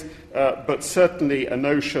some ways, but certainly a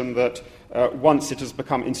notion that once it has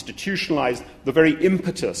become institutionalized, the very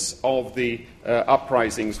impetus of the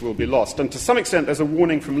uprisings will be lost. And to some extent, there's a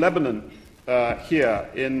warning from Lebanon here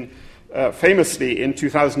in famously in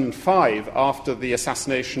 2005, after the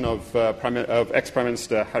assassination of ex-Prime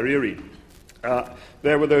Minister Hariri,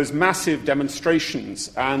 there were those massive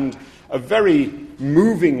demonstrations and a very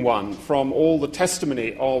moving one from all the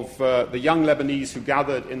testimony of the young Lebanese who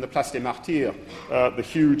gathered in the Place des Martyrs, the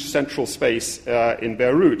huge central space in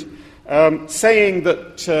Beirut, saying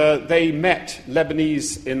that they met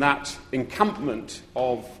Lebanese in that encampment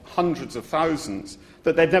of hundreds of thousands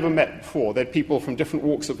that they'd never met before. They'd people from different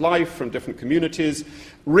walks of life, from different communities,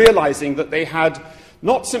 realizing that they had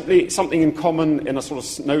not simply something in common in a sort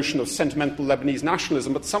of notion of sentimental Lebanese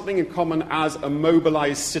nationalism, but something in common as a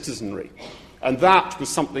mobilized citizenry. And that was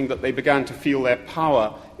something that they began to feel their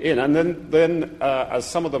power in. And then as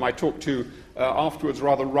some of them I talked to afterwards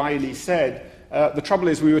rather wryly said, the trouble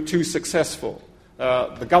is we were too successful.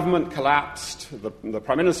 The government collapsed, the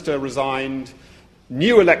Prime Minister resigned,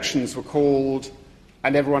 new elections were called,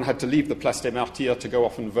 and everyone had to leave the Place des Martyrs to go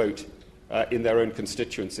off and vote in their own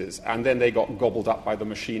constituencies. And then they got gobbled up by the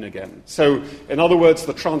machine again. So, in other words,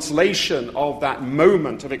 the translation of that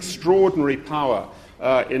moment of extraordinary power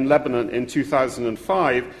in Lebanon in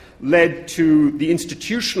 2005 led to the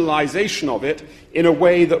institutionalization of it in a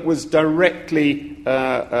way that was directly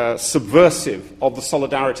subversive of the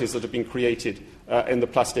solidarities that have been created in the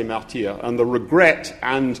Place des Martyrs, and the regret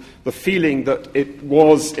and the feeling that it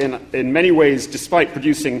was, in many ways, despite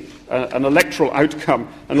producing an electoral outcome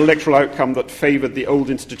that favoured the old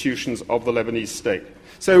institutions of the Lebanese state.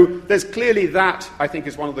 So there's clearly that, I think,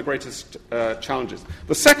 is one of the greatest challenges.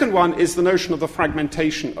 The second one is the notion of the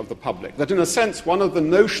fragmentation of the public, that in a sense one of the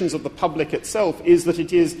notions of the public itself is that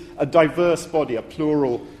it is a diverse body, a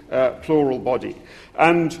plural body.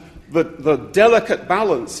 And the delicate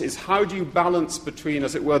balance is how do you balance between,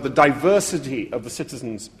 as it were, the diversity of the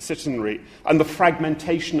citizenry and the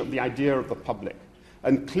fragmentation of the idea of the public.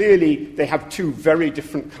 And clearly they have two very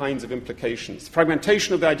different kinds of implications.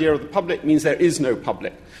 Fragmentation of the idea of the public means there is no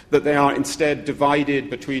public, that they are instead divided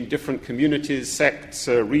between different communities, sects,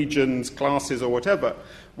 regions, classes, or whatever.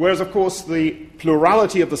 Whereas, of course, the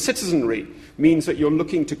plurality of the citizenry means that you're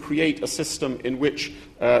looking to create a system in which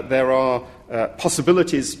there are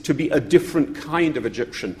possibilities to be a different kind of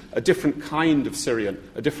Egyptian, a different kind of Syrian,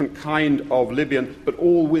 a different kind of Libyan, but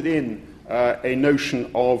all within a notion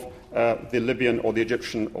of the Libyan or the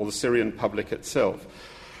Egyptian or the Syrian public itself.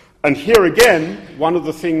 And here again, one of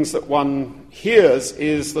the things that one hears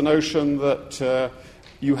is the notion that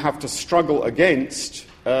you have to struggle against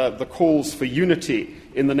the calls for unity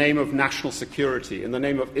in the name of national security, in the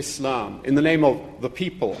name of Islam, in the name of the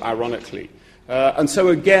people, ironically. And so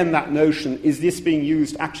again, that notion, is this being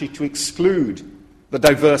used actually to exclude the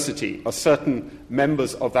diversity of certain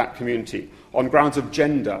members of that community on grounds of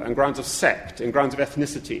gender, on grounds of sect, on grounds of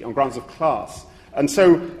ethnicity, on grounds of class? And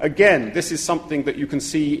so, again, this is something that you can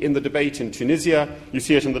see in the debate in Tunisia, you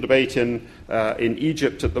see it in the debate in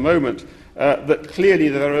Egypt at the moment, that clearly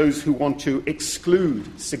there are those who want to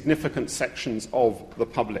exclude significant sections of the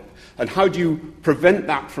public. And how do you prevent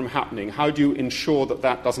that from happening? How do you ensure that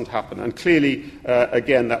that doesn't happen? And clearly,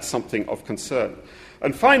 again, that's something of concern.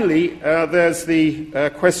 And finally, there's the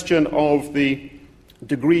question of the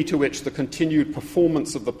degree to which the continued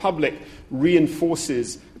performance of the public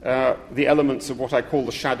reinforces the elements of what I call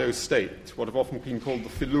the shadow state, what have often been called the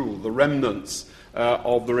filul, the remnants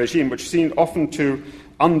of the regime, which seem often to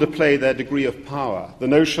underplay their degree of power. The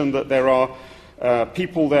notion that there are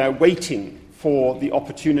people there waiting for the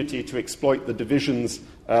opportunity to exploit the divisions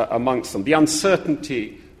amongst them. The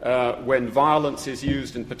uncertainty when violence is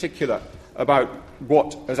used in particular about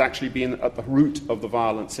what has actually been at the root of the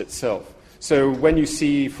violence itself. So when you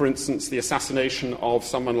see, for instance, the assassination of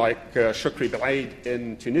someone like Shukri Belaid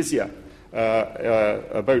in Tunisia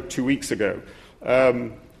about 2 weeks ago,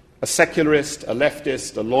 a secularist, a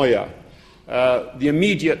leftist, a lawyer, the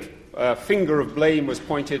immediate finger of blame was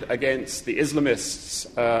pointed against the Islamists,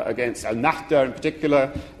 against al-Nahda in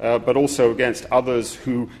particular, but also against others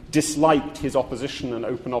who disliked his opposition and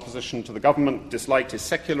open opposition to the government, disliked his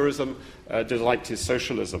secularism, disliked his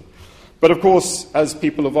socialism. But of course, as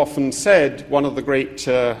people have often said, one of the great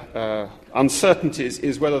uncertainties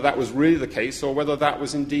is whether that was really the case or whether that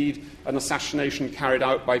was indeed an assassination carried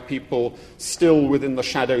out by people still within the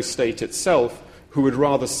shadow state itself, who would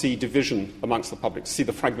rather see division amongst the public, see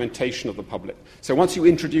the fragmentation of the public. So once you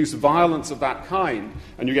introduce violence of that kind,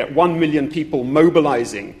 and you get 1 million people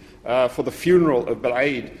mobilizing for the funeral of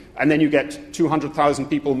Belaid, and then you get 200,000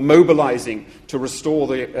 people mobilizing to restore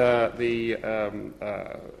the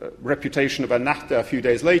reputation of Ennahda a few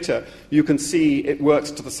days later, you can see it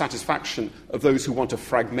works to the satisfaction of those who want to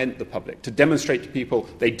fragment the public, to demonstrate to people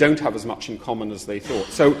they don't have as much in common as they thought.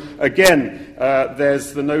 So again,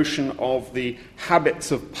 there's the notion of the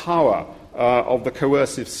habits of power of the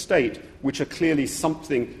coercive state, which are clearly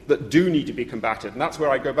something that do need to be combated. And that's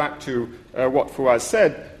where I go back to what Fawaz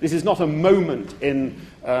said. This is not a moment in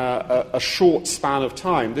a short span of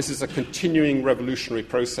time. This is a continuing revolutionary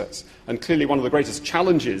process. And clearly one of the greatest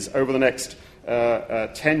challenges over the next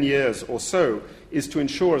 10 years or so is to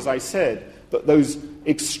ensure, as I said, that those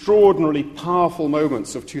extraordinarily powerful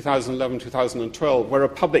moments of 2011, 2012, where a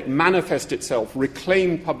public manifest itself,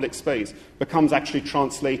 reclaimed public space, becomes actually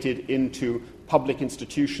translated into public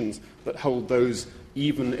institutions that hold those,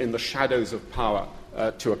 even in the shadows of power,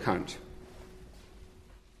 to account.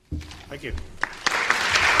 Thank you.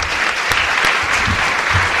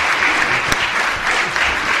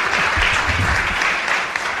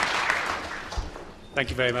 Thank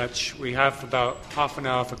you very much. We have about half an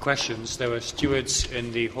hour for questions. There are stewards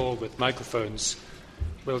in the hall with microphones.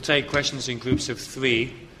 We'll take questions in groups of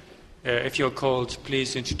 3. If you're called,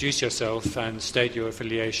 please introduce yourself and state your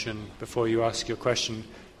affiliation before you ask your question,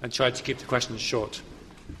 and try to keep the questions short.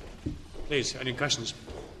 Please, any questions?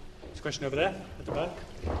 There's a question over there, at the back.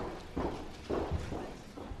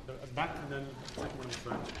 At the back, and then the second one in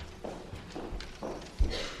front.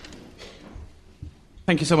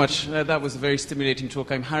 Thank you so much. That was a very stimulating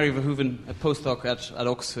talk. I'm Harry Verhoeven, a postdoc at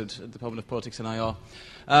Oxford, at the Department of Politics and IR.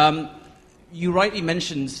 You rightly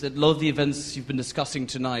mentioned that a lot of the events you've been discussing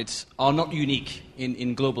tonight are not unique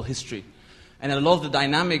in global history. And a lot of the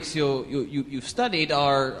dynamics you've studied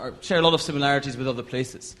share a lot of similarities with other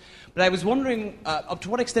places. But I was wondering, up to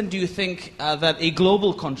what extent do you think that a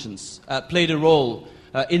global conscience played a role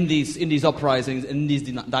in these uprisings, in these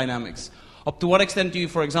dynamics? Up to what extent do you,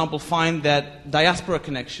 for example, find that diaspora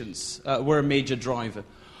connections were a major driver?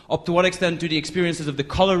 Up to what extent do the experiences of the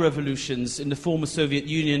colour revolutions in the former Soviet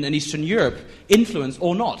Union and Eastern Europe influence,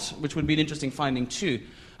 or not, which would be an interesting finding too,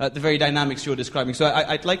 the very dynamics you're describing? So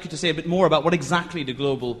I'd like you to say a bit more about what exactly the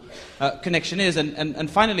global connection is. And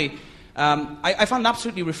finally, I found it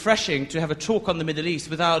absolutely refreshing to have a talk on the Middle East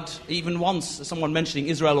without even once someone mentioning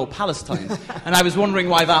Israel or Palestine. And I was wondering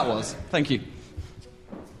why that was. Thank you.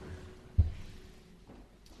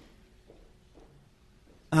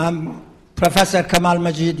 Professor Kamal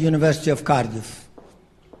Majid, University of Cardiff.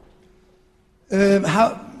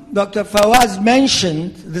 Dr. Fawaz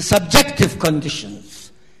mentioned the subjective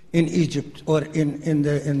conditions in Egypt or in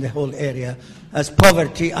the whole area as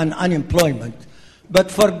poverty and unemployment, but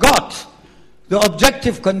forgot the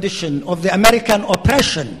objective condition of the American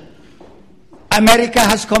oppression. America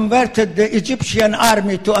has converted the Egyptian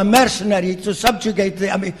army to a mercenary to subjugate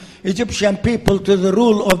the Egyptian people to the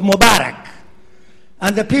rule of Mubarak.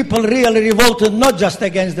 And the people really revolted not just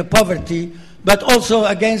against the poverty, but also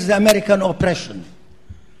against the American oppression.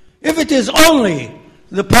 If it is only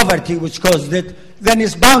the poverty which caused it, then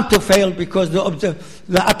it's bound to fail because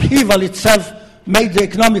the upheaval itself made the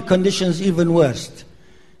economic conditions even worse.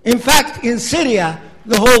 In fact, in Syria,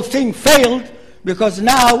 the whole thing failed because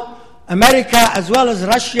now America, as well as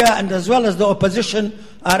Russia and as well as the opposition,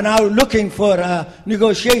 are now looking for a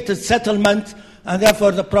negotiated settlement, and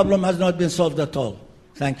therefore the problem has not been solved at all.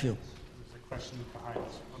 Thank you. There's a question behind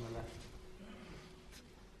on the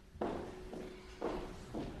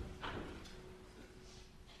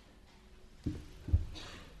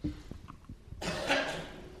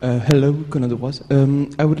left. Hello, Conrad Was.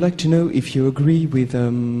 I would like to know if you agree with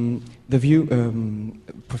the view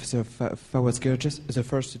Professor Fawaz Gerges, the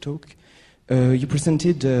first to talk. You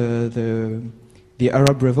presented the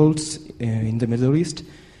Arab revolts in the Middle East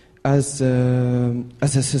as a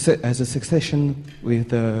succession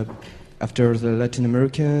with after the Latin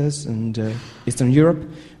Americas and Eastern Europe,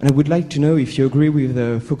 and I would like to know if you agree with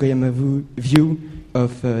the Fukuyama view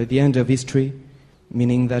of the end of history,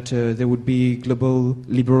 meaning that there would be global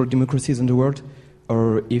liberal democracies in the world,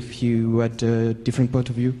 or if you had a different point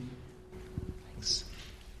of view. Thanks.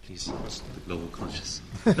 Please, the global consciousness.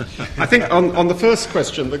 I think on the first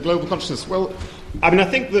question, the global consciousness, well, I mean, I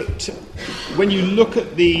think that when you look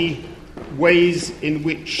at the ways in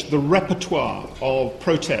which the repertoire of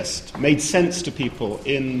protest made sense to people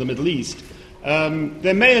in the Middle East,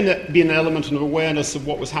 there may be an element of awareness of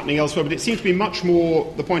what was happening elsewhere, but it seemed to be much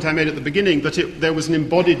more the point I made at the beginning, that there was an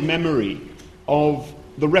embodied memory of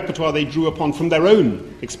the repertoire they drew upon from their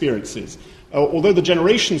own experiences. Although the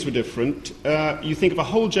generations were different, you think of a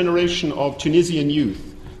whole generation of Tunisian youth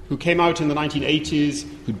who came out in the 1980s,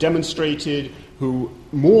 who demonstrated, who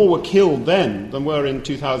more were killed then than were in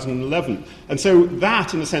 2011. And so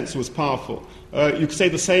that, in a sense, was powerful. You could say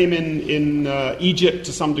the same in Egypt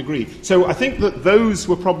to some degree. So I think that those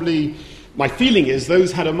were probably, my feeling is,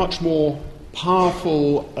 those had a much more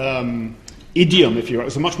powerful idiom, if you will. It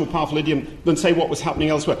was a much more powerful idiom than, say, what was happening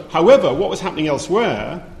elsewhere. However, what was happening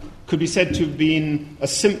elsewhere could be said to have been a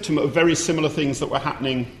symptom of very similar things that were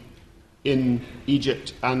happening in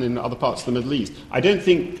Egypt and in other parts of the Middle East. I don't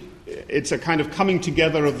think it's a kind of coming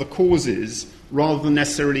together of the causes rather than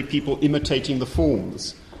necessarily people imitating the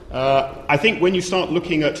forms. I think when you start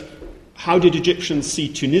looking at how did Egyptians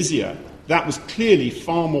see Tunisia, that was clearly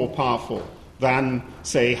far more powerful than,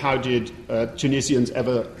 say, how did Tunisians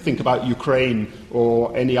ever think about Ukraine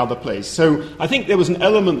or any other place. So I think there was an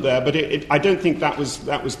element there, but I don't think that was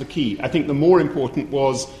the key. I think the more important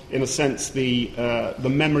was, in a sense, the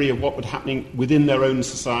memory of what was happening within their own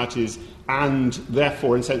societies, and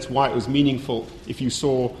therefore, in a sense, why it was meaningful. If you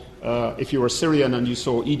were a Syrian and you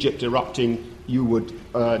saw Egypt erupting, you would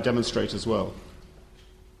demonstrate as well.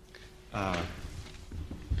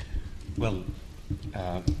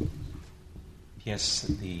 Yes,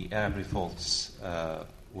 the Arab revolts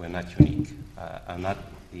were not unique.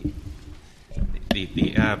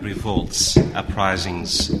 The Arab revolts,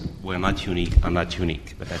 uprisings were not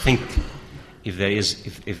unique. But I think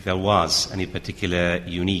if there was any particular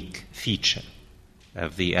unique feature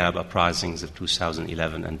of the Arab uprisings of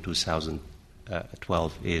 2011 and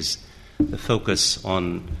 2012 is the focus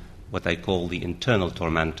on what I call the internal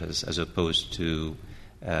tormentors as opposed to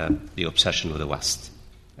the obsession with the West.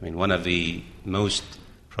 I mean, one of the most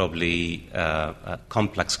probably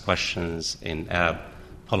complex questions in Arab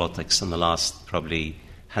politics in the last probably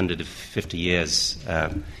 150 years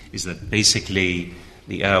is that basically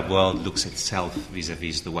the Arab world looks at itself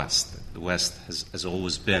vis-à-vis the West. The West has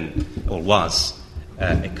always been, or was,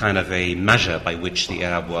 a kind of a measure by which the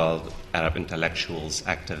Arab world, Arab intellectuals,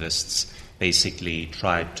 activists, basically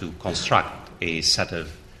tried to construct a set of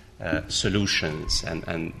solutions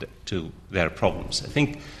and to their problems. I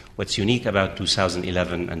think what's unique about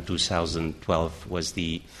 2011 and 2012 was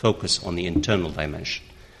the focus on the internal dimension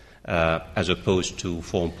as opposed to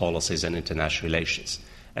foreign policies and international relations.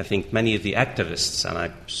 I think many of the activists, and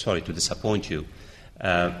I'm sorry to disappoint you,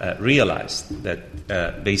 realized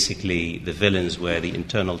that basically the villains were the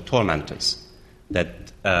internal tormentors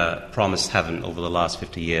that promised heaven over the last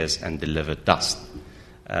 50 years and delivered dust.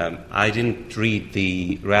 I didn't read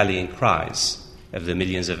the rallying cries of the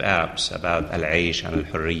millions of Arabs about al-Aish and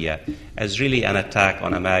al-Hurriya as really an attack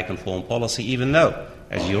on American foreign policy, even though,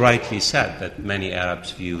 as you rightly said, that many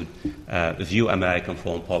Arabs viewed American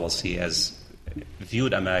foreign policy as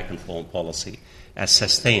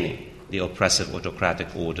sustaining the oppressive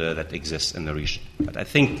autocratic order that exists in the region. But I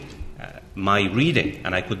think my reading,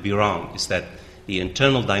 and I could be wrong, is that the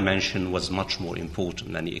internal dimension was much more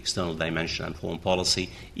important than the external dimension in foreign policy,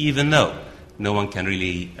 even though no one can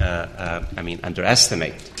really,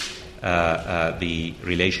 underestimate the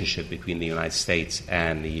relationship between the United States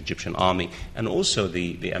and the Egyptian army, and also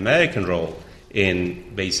the American role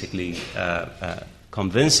in basically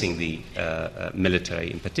convincing the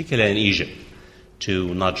military, in particular in Egypt,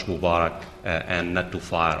 to nudge Mubarak and not to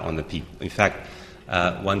fire on the people. In fact,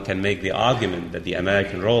 one can make the argument that the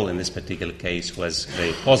American role in this particular case was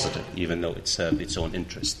very positive, even though it served its own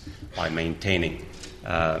interest by maintaining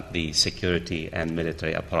the security and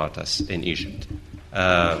military apparatus in Egypt.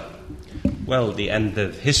 The end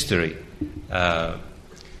of history,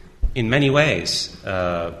 in many ways,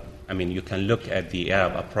 you can look at the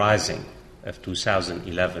Arab uprising of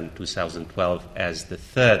 2011, 2012 as the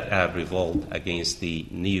third Arab revolt against the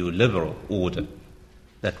neoliberal order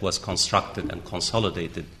that was constructed and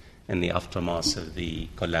consolidated in the aftermath of the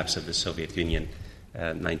collapse of the Soviet Union,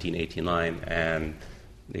 1989, and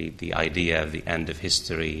the idea of the end of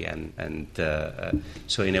history.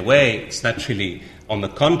 So in a way, it's not really, on the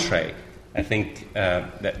contrary, I think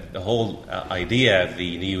that the whole idea of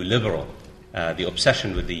the neoliberal, the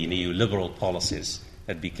obsession with the neoliberal policies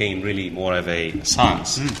that became really more of a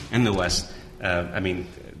science in the West,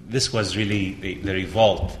 this was really the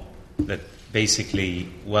revolt that basically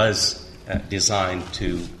was designed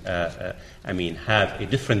to, have a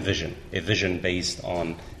different vision, a vision based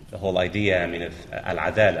on the whole idea, of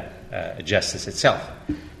al-adala, justice itself.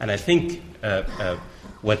 And I think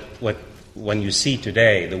when you see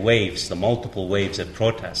today the multiple waves of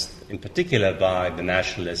protest, in particular by the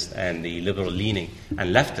nationalist and the liberal-leaning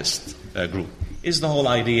and leftist group, is the whole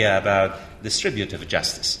idea about distributive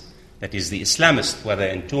justice. That is, the Islamists, whether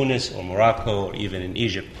in Tunis or Morocco or even in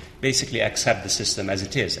Egypt, basically accept the system as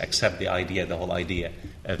it is, accept the whole idea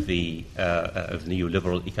of the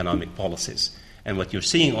neoliberal economic policies. And what you're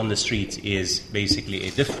seeing on the streets is basically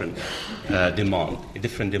a different demand. A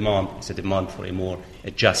different demand is a demand for a more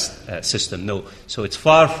just system. No, so it's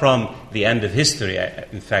far from the end of history.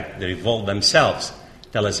 In fact, the revolt themselves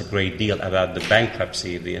tell us a great deal about the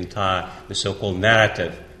bankruptcy, the so-called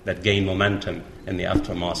narrative that gained momentum in the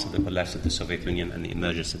aftermath of the collapse of the Soviet Union and the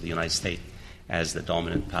emergence of the United States as the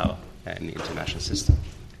dominant power in the international system.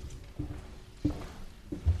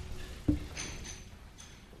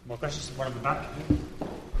 More questions? One at the back.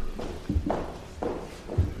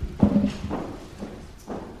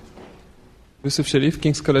 Yusuf Sharif,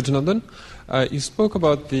 King's College London. You spoke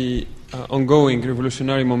about the ongoing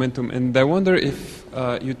revolutionary momentum, and I wonder if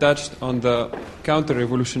you touched on the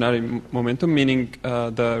counter-revolutionary momentum, meaning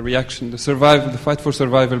the reaction, the fight for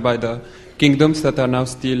survival by the kingdoms that are now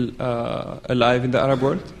still alive in the Arab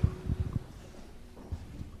world.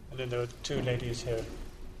 And then there are two ladies here,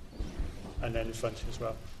 and then in front as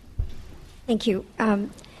well. Thank you.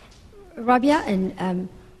 Rabia, an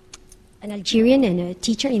Algerian and a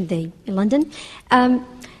teacher in London.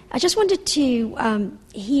 I just wanted to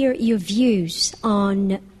hear your views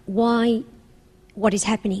on why what is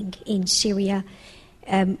happening in Syria,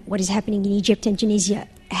 what is happening in Egypt and Tunisia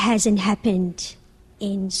hasn't happened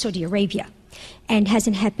in Saudi Arabia and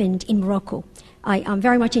hasn't happened in Morocco. I am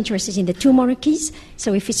very much interested in the two monarchies,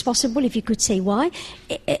 so if it's possible, if you could say why.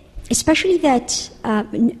 Especially that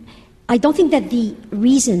I don't think that the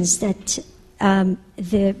reasons that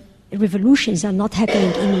the revolutions are not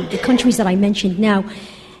happening in the countries that I mentioned now,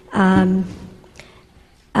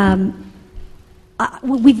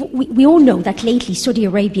 we all know that lately Saudi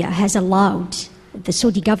Arabia has allowed, the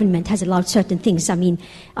Saudi government has allowed certain things. I mean,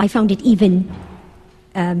 I found it even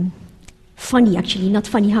funny, actually, not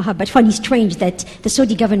funny, haha, but funny, strange that the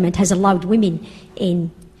Saudi government has allowed women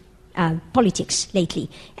in politics lately.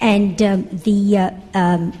 And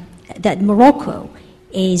that Morocco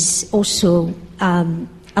is also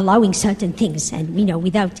allowing certain things, and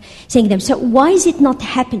without saying them. So why is it not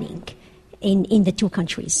happening in the two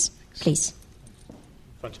countries, please?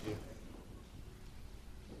 Front of you.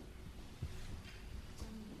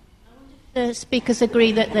 The speakers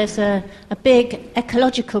agree that there's a big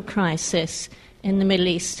ecological crisis in the Middle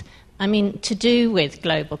East. I mean, to do with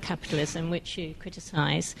global capitalism, which you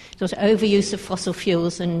criticise, sort of overuse of fossil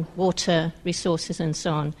fuels and water resources and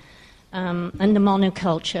so on. And the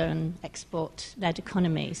monoculture and export-led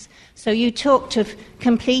economies. So you talked of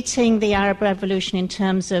completing the Arab Revolution in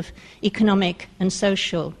terms of economic and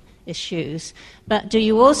social issues, but do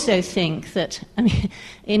you also think that,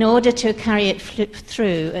 in order to carry it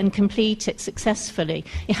through and complete it successfully,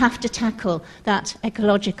 you have to tackle that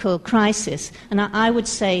ecological crisis? And I would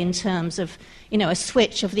say in terms of a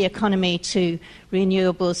switch of the economy to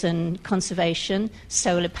renewables and conservation,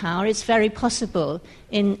 solar power, is very possible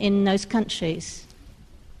in those countries.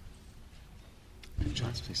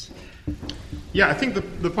 Charles, please. Yeah, I think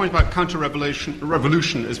the point about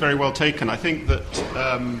counter-revolution is very well taken. I think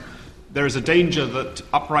that there is a danger that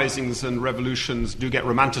uprisings and revolutions do get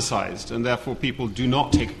romanticized, and therefore people do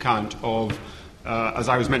not take account of, as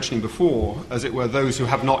I was mentioning before, as it were, those who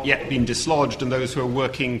have not yet been dislodged and those who are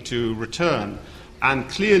working to return. And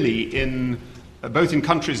clearly, both in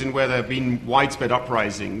countries in where there have been widespread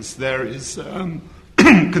uprisings, there is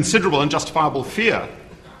considerable and justifiable fear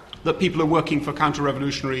that people are working for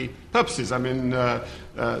counter-revolutionary purposes. I mean,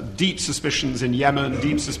 deep suspicions in Yemen,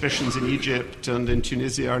 deep suspicions in Egypt and in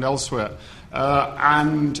Tunisia and elsewhere.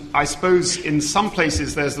 And I suppose in some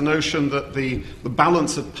places there's the notion that the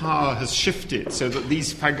balance of power has shifted so that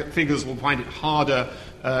these figures will find it harder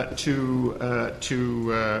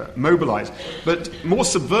to mobilize. But more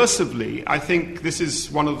subversively, I think this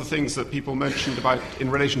is one of the things that people mentioned about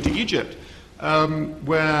in relation to Egypt,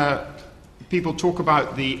 where people talk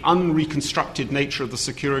about the unreconstructed nature of the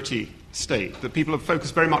security state, that people have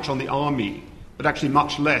focused very much on the army, but actually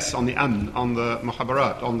much less on the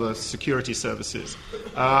muhabarat, on the security services.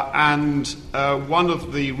 And one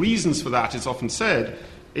of the reasons for that is often said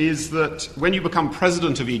is that when you become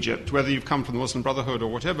president of Egypt, whether you've come from the Muslim Brotherhood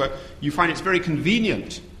or whatever, you find it's very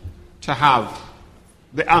convenient to have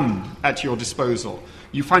the at your disposal.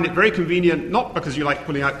 You find it very convenient, not because you like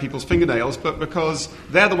pulling out people's fingernails, but because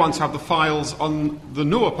they're the ones who have the files on the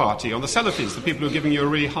Noor party, on the Salafis, the people who are giving you a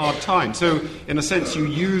really hard time. So, in a sense, you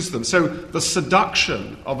use them. So the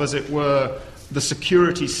seduction of, as it were, the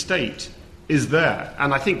security state is there.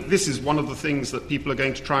 And I think this is one of the things that people are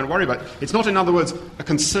going to try and worry about. It's not, in other words, a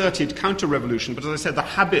concerted counter-revolution, but as I said, the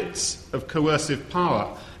habits of coercive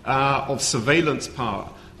power, of surveillance power,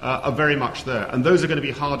 are very much there. And those are going to be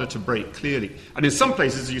harder to break, clearly. And in some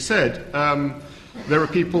places, as you said, There are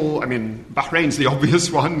people, I mean, Bahrain's the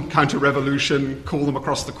obvious one, counter-revolution, call them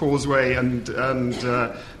across the causeway and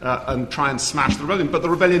try and smash the rebellion. But the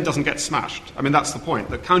rebellion doesn't get smashed. I mean, that's the point.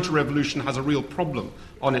 The counter-revolution has a real problem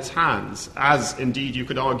on its hands, as indeed you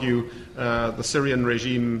could argue the Syrian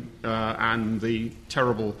regime and the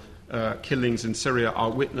terrible killings in Syria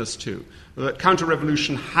are witness to. The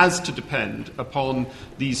counter-revolution has to depend upon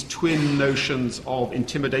these twin notions of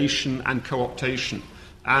intimidation and co-optation.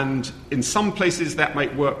 And in some places that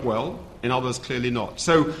might work well, in others clearly not.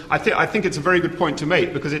 So I think it's a very good point to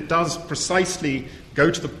make, because it does precisely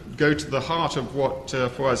go to the heart of what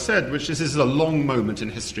Fawaz said, which is this is a long moment in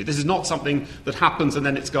history. This is not something that happens and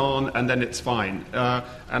then it's gone and then it's fine.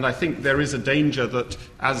 And I think there is a danger that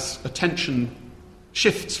as attention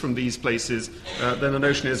shifts from these places, then the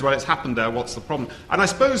notion is, well, it's happened there, what's the problem? And I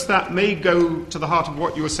suppose that may go to the heart of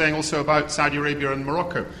what you were saying also about Saudi Arabia and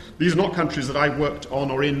Morocco. These are not countries that I've worked on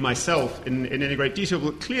or in myself in any great detail,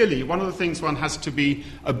 but clearly one of the things one has to be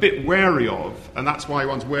a bit wary of, and that's why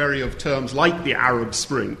one's wary of terms like the Arab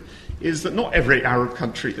Spring, is that not every Arab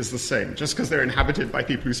country is the same. Just because they're inhabited by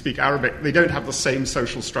people who speak Arabic, they don't have the same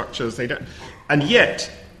social structures, and yet,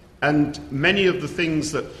 and many of the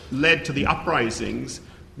things that led to the uprisings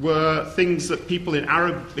were things that people in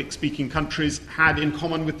Arabic-speaking countries had in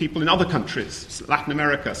common with people in other countries, Latin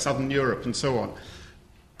America, Southern Europe, and so on.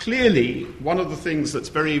 Clearly, one of the things that's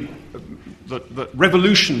that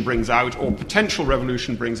revolution brings out, or potential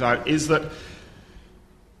revolution brings out, is that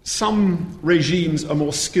some regimes are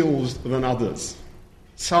more skilled than others.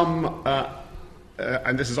 Some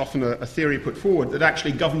and this is often a theory put forward, that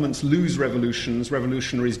actually governments lose revolutions,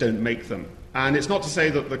 revolutionaries don't make them. And it's not to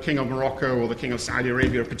say that the king of Morocco or the king of Saudi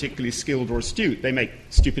Arabia are particularly skilled or astute. They make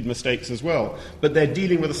stupid mistakes as well. But they're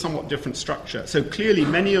dealing with a somewhat different structure. So clearly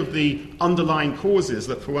many of the underlying causes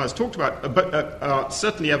that Fawaz talked about are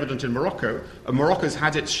certainly evident in Morocco. Morocco's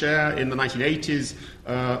had its share in the 1980s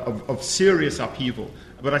of serious upheaval.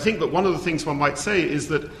 But I think that one of the things one might say is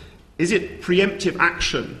that, is it preemptive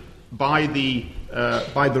action by the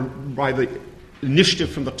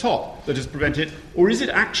initiative from the top that has prevented it, or is it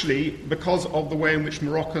actually because of the way in which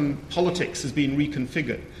Moroccan politics has been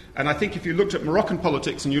reconfigured? And I think if you looked at Moroccan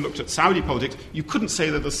politics and you looked at Saudi politics, you couldn't say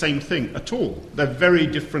they're the same thing at all. They're very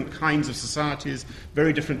different kinds of societies,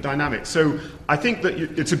 very different dynamics. So I think that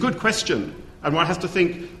it's a good question, and one has to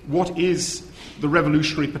think, what is the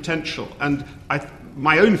revolutionary potential? And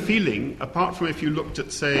my own feeling, apart from if you looked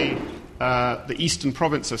at, say, the eastern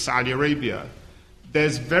province of Saudi Arabia,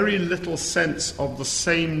 there's very little sense of the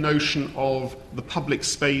same notion of the public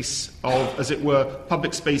space, of, as it were,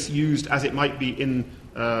 public space used as it might be in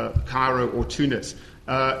Cairo or Tunis.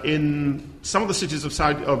 In some of the cities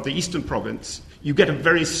of the eastern province, you get a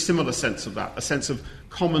very similar sense of that, a sense of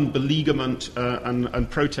common beleaguerment and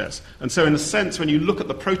protest. And so in a sense, when you look at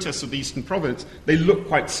the protests of the eastern province, they look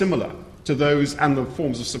quite similar to those, and the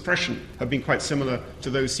forms of suppression have been quite similar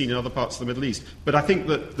to those seen in other parts of the Middle East. But I think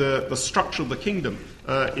that the structure of the kingdom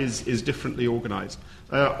is differently organised.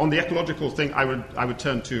 On the ecological thing, I would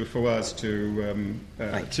turn to Fawaz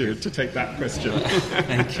to take that question.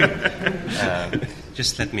 Thank you.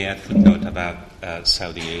 Just let me add a footnote about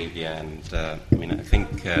Saudi Arabia, and I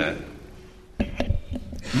think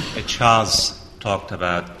Charles talked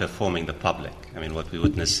about performing the public. I mean, what we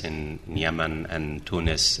witness in Yemen and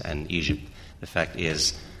Tunis and Egypt, the fact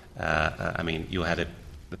is, you had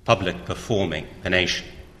the public performing a nation,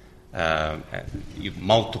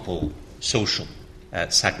 multiple social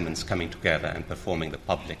segments coming together and performing the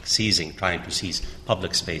public, trying to seize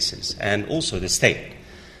public spaces, and also the state.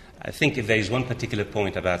 I think if there is one particular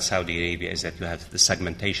point about Saudi Arabia is that you have the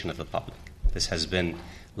segmentation of the public. This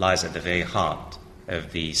lies at the very heart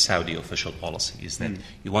of the Saudi official policy, is that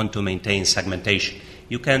you want to maintain segmentation.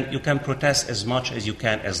 You can protest as much as you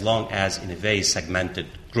can, as long as in very segmented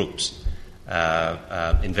groups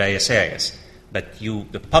in various areas. But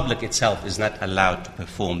the public itself is not allowed to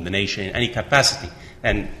perform the nation in any capacity,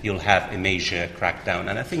 and you'll have a major crackdown.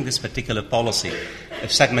 And I think this particular policy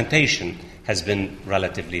of segmentation has been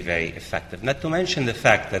relatively very effective. Not to mention the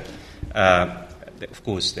fact that, of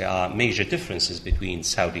course, there are major differences between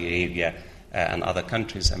Saudi Arabia and other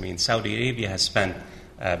countries. I mean, Saudi Arabia has spent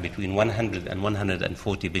between $100 and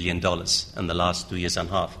 $140 billion in the last 2 years and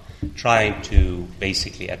a half trying to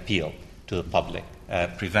basically appeal to the public,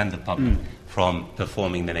 prevent the public from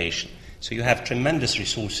performing the nation. So you have tremendous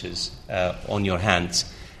resources on your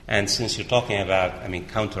hands. And since you're talking about,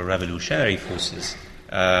 counter-revolutionary forces,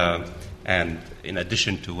 and in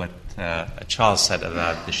addition to what Charles said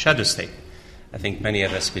about the shadow state, I think many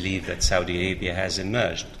of us believe that Saudi Arabia has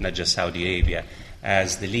emerged, not just Saudi Arabia,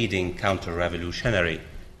 as the leading counter-revolutionary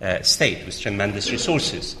state with tremendous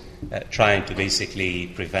resources, trying to basically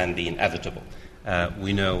prevent the inevitable.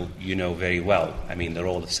 You know very well, I mean, the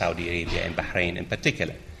role of Saudi Arabia and Bahrain in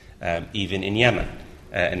particular, even in Yemen,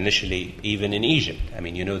 initially even in Egypt. I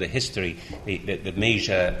mean, you know the history, the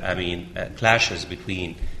major, clashes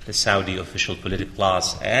between the Saudi official political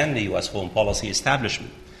class and the U.S. foreign policy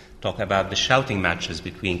establishment. Talk about the shouting matches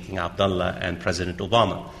between King Abdullah and President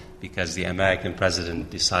Obama, because the American president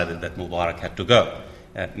decided that Mubarak had to go.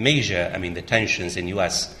 The tensions in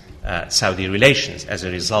U.S.-Saudi relations as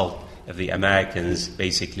a result of the Americans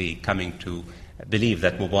basically coming to believe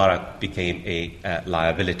that Mubarak became a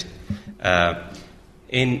liability.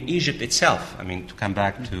 In Egypt itself, to come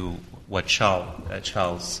back to what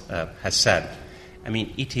Charles has said,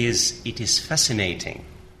 it is fascinating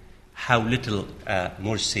how little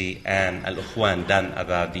Morsi and Al-Ikhwan done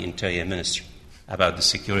about the Interior Ministry, about the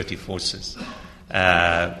security forces.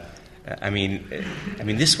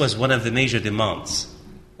 This was one of the major demands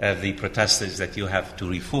of the protesters, that you have to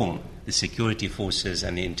reform the security forces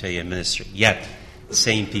and the Interior Ministry. Yet,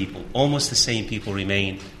 almost the same people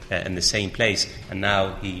remain in the same place, and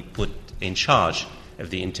now he put in charge of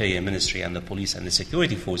the Interior Ministry and the police and the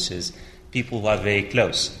security forces people who are very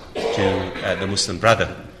close to the Muslim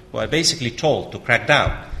Brotherhood, who are basically told to crack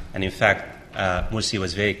down. And in fact, Morsi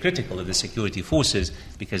was very critical of the security forces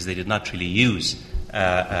because they did not really use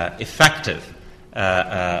effective,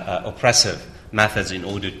 oppressive methods in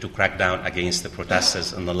order to crack down against the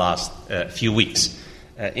protesters in the last few weeks.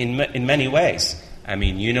 In many ways,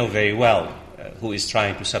 you know very well who is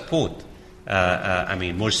trying to support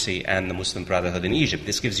Morsi and the Muslim Brotherhood in Egypt.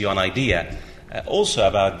 This gives you an idea also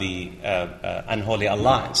about the unholy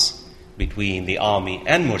alliance between the army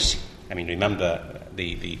and Morsi. Remember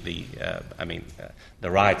the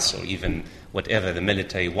rights, or even whatever the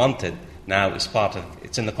military wanted, now is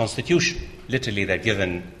it's in the constitution. Literally, they're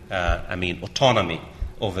given autonomy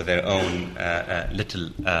over their own little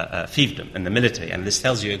fiefdom in the military, and this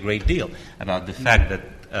tells you a great deal about the fact that,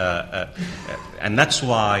 and that's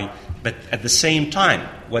why. But at the same time,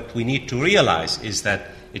 what we need to realize is that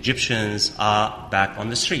Egyptians are back on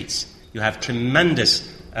the streets. You have tremendous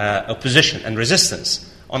opposition and resistance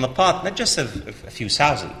on the part not just of a few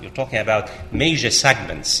thousand. You're talking about major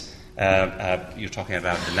segments. You're talking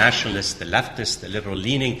about the nationalists, the leftists, the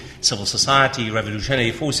liberal-leaning, civil society,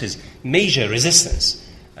 revolutionary forces, major resistance.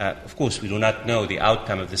 Of course, we do not know the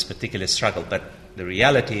outcome of this particular struggle, but the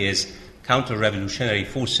reality is counter-revolutionary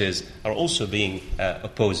forces are also being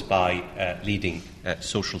opposed by leading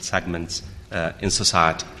social segments in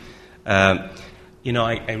society. I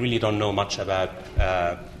really don't know much about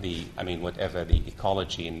whatever the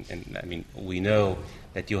ecology, and we know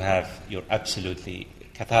that you're absolutely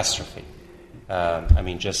catastrophe. I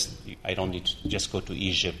don't need to just go to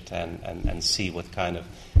Egypt and see what kind of,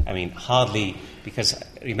 hardly, because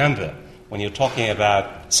remember, when you're talking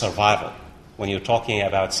about survival, when you're talking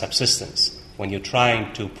about subsistence, when you're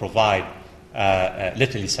trying to provide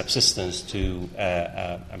literally subsistence to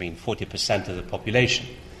 40% of the population,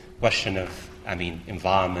 question of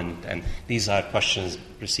environment, and these are questions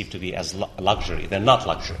perceived to be as luxury. They're not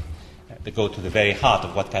luxury. They go to the very heart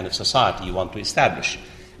of what kind of society you want to establish.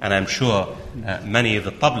 And I'm sure many of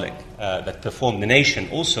the public that perform the nation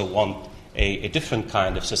also want a different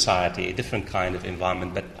kind of society, a different kind of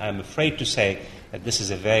environment. But I'm afraid to say that this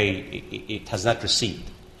is it has not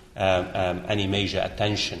received any major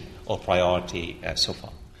attention or priority so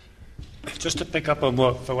far. Just to pick up on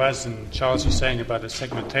what Fawaz and Charles were saying about the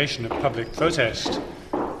segmentation of public protest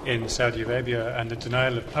in Saudi Arabia and the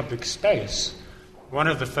denial of public space, one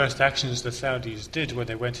of the first actions the Saudis did when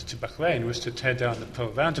they went into Bahrain was to tear down the Pearl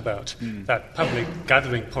Roundabout, that public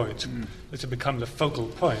gathering point, to become the focal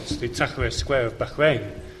point, the Tahrir Square of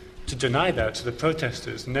Bahrain, to deny that to the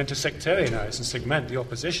protesters and then to sectarianize and segment the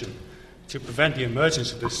opposition to prevent the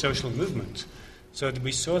emergence of this social movement. So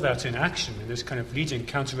we saw that in action in this kind of leading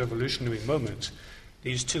counter-revolutionary moment,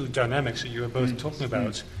 these two dynamics that you were both talking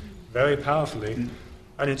about very powerfully.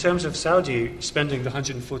 And in terms of Saudi spending the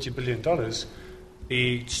 $140 billion,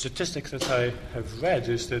 the statistic that I have read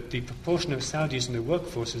is that the proportion of Saudis in the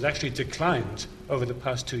workforce has actually declined over the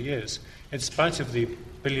past 2 years, in spite of the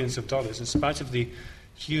billions of dollars, in spite of the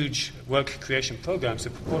huge work creation programs. The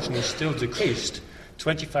proportion has still decreased.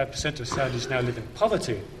 25% of Saudis now live in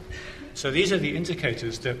poverty. So these are the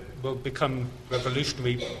indicators that will become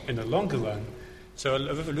revolutionary in the longer run. So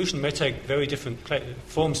a revolution may take very different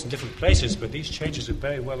forms in different places, but these changes are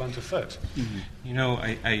very well underfoot.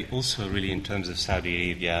 I also really, in terms of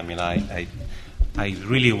Saudi Arabia, I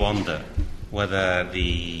really wonder whether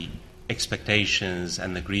the expectations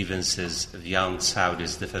and the grievances of young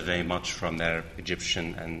Saudis differ very much from their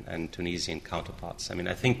Egyptian and Tunisian counterparts. I mean,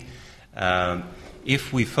 I think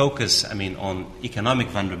if we focus, on economic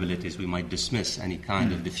vulnerabilities, we might dismiss any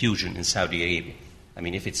kind of diffusion in Saudi Arabia. I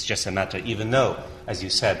mean, if it's just a matter, even though, as you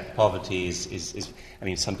said, poverty is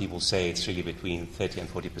some people say it's really between 30 and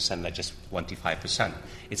 40%, not just 25%.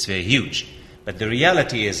 It's very huge. But the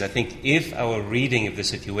reality is, I think, if our reading of the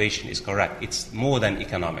situation is correct, it's more than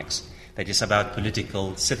economics. That is about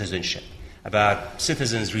political citizenship, about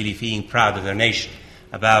citizens really feeling proud of their nation,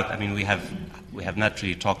 about, we have not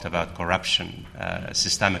really talked about corruption,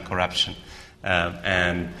 systemic corruption,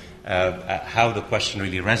 and how the question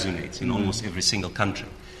really resonates in almost every single country.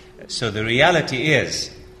 So the reality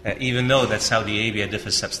is, even though that Saudi Arabia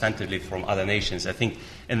differs substantively from other nations, I think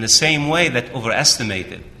in the same way that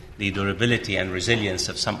overestimated the durability and resilience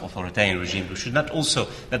of some authoritarian regimes, we should not also,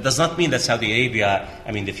 that does not mean that Saudi Arabia,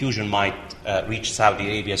 the fusion might reach Saudi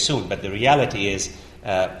Arabia soon, but the reality is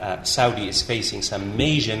Saudi is facing some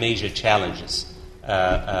major challenges.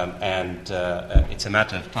 And it's a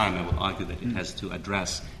matter of time, I would argue, that it has to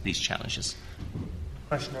address these challenges.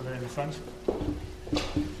 Question over in the front.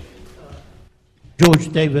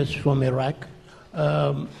 George Davis from Iraq.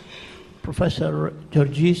 Professor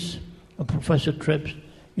Georgis and Professor Trips,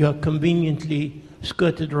 you are conveniently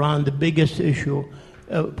skirted around the biggest issue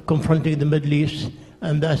confronting the Middle East,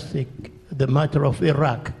 and that's the matter of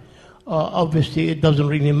Iraq. Obviously, it doesn't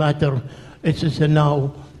really matter. It's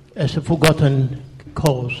a forgotten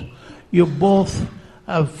cause. You both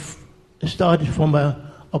have started from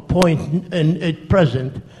a point at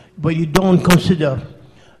present, but you don't consider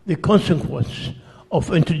the consequence of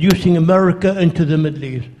introducing America into the Middle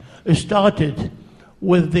East. It started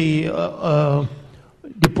with the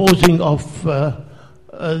deposing of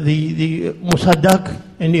the Mossadegh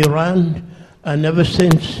in Iran, and ever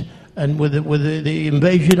since, and with the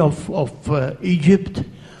invasion of Egypt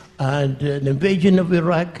and the invasion of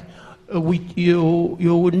Iraq,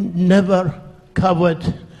 you never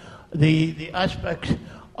covered the aspect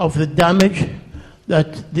of the damage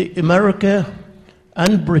that the America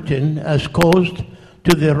and Britain has caused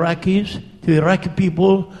to the Iraqis, to the Iraqi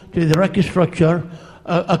people, to the Iraqi structure,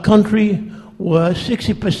 a country where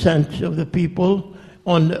 60% of the people,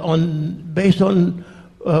 based on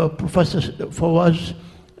Professor Fawaz's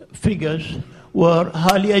figures, were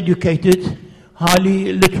highly educated,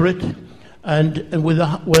 highly literate, and with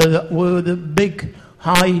a big,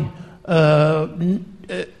 high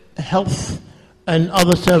health and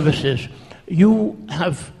other services. You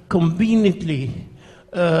have conveniently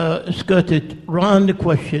skirted around the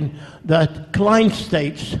question that client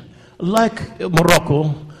states like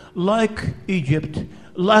Morocco, like Egypt,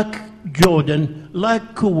 like Jordan,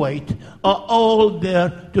 like Kuwait, are all there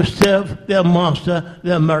to serve their master,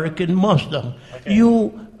 the American master. Okay.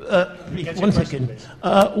 Please, 1 second.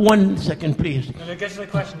 1 second, please. No, get to the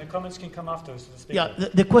question. The comments can come afterwards.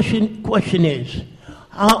 The question is,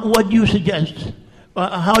 what do you suggest?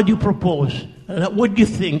 How do you propose? What do you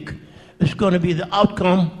think is going to be the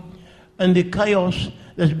outcome and the chaos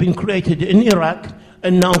that's been created in Iraq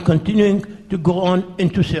and now continuing to go on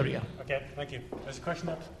into Syria? Okay, thank you. There's a question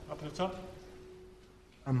up at the top.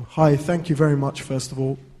 Hi, thank you very much, first of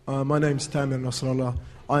all. My name's Tamir Nasrallah.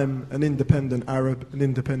 I'm an independent Arab, an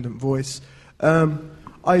independent voice.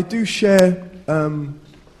 I do share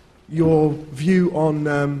your view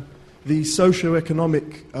on the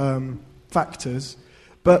socio-economic factors,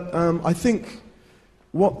 but I think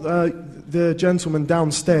what the gentleman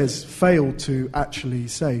downstairs failed to actually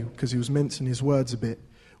say, because he was mincing his words a bit,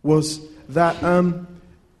 was that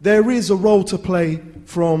there is a role to play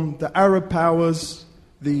from the Arab powers,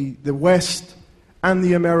 the West, and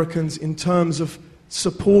the Americans in terms of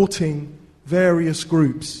supporting various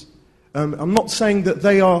groups. I'm not saying that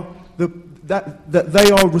they are that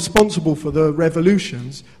they are responsible for the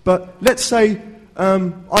revolutions, but let's say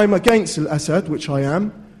I'm against Assad, which I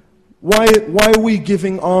am. Why are we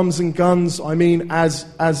giving arms and guns? As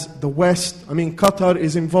the West. Qatar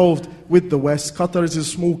is involved with the West. Qatar is a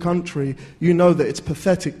small country. You know that it's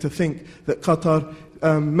pathetic to think that Qatar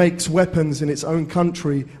makes weapons in its own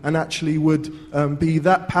country and actually would be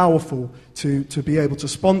that powerful to be able to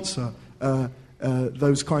sponsor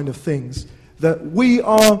those kind of things. That we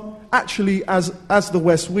are actually, as the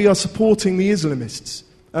West, we are supporting the Islamists.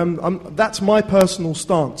 That's my personal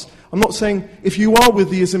stance. I'm not saying if you are with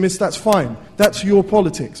the Islamists, that's fine. That's your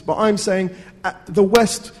politics. But I'm saying the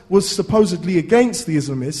West was supposedly against the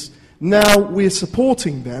Islamists. Now we're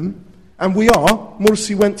supporting them. And we are.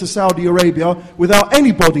 Morsi went to Saudi Arabia without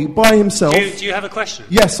anybody, by himself. Do you have a question?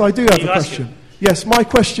 Yes, I do have a question. Yes, my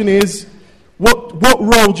question is, what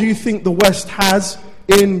role do you think the West has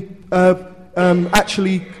in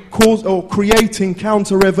actually creating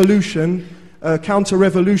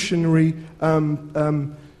counter-revolutionary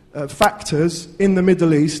factors in the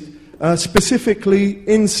Middle East, specifically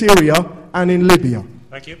in Syria and in Libya?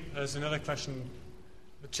 Thank you. There's another question.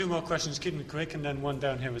 2 more questions, keep them quick, and then one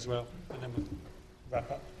down here as well, and then we'll wrap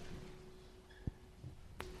up.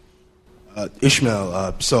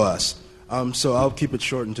 Ishmael Soas. So I'll keep it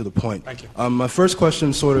short and to the point. Thank you. My first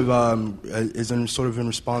question is in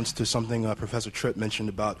response to something Professor Tripp mentioned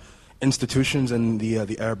about institutions and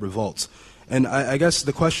the Arab revolts. And I guess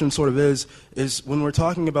the question sort of is when we're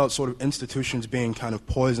talking about sort of institutions being kind of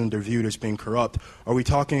poisoned or viewed as being corrupt,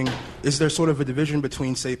 is there sort of a division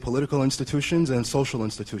between, say, political institutions and social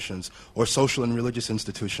institutions, or social and religious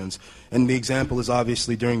institutions? And the example is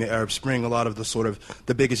obviously during the Arab Spring, a lot of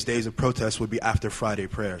the biggest days of protest would be after Friday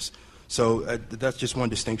prayers. So that's just one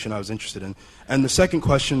distinction I was interested in. And the second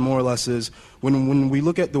question, more or less, is when we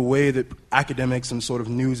look at the way that academics and sort of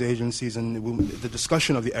news agencies and the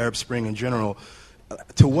discussion of the Arab Spring in general,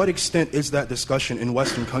 to what extent is that discussion in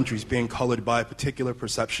Western countries being colored by a particular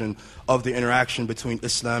perception of the interaction between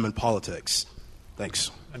Islam and politics?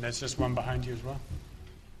 Thanks. And there's just one behind you as well.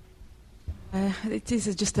 It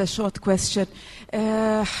is just a short question.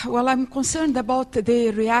 Well, I'm concerned about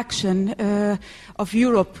the reaction of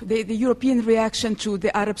Europe, the European reaction to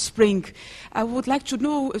the Arab Spring. I would like to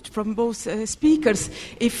know from both speakers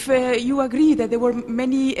if you agree that there were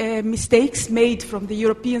many mistakes made from the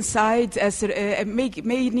European side, as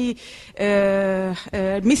many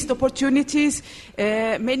missed opportunities,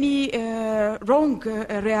 many wrong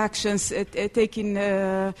reactions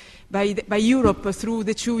taken by Europe through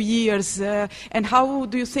the 2 years, and how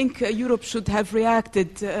do you think Europe should have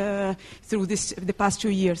reacted through the past 2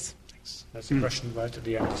 years? Thanks. That's a question right at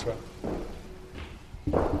the end as well.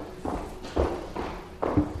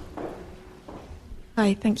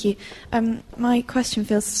 Hi, thank you. My question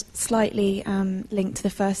feels slightly linked to the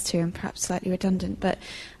first two and perhaps slightly redundant, but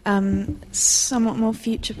somewhat more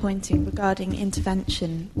future-pointing regarding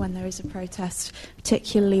intervention when there is a protest,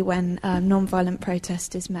 particularly when non-violent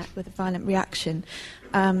protest is met with a violent reaction,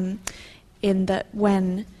 in that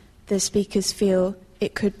when the speakers feel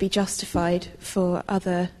it could be justified for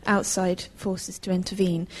other outside forces to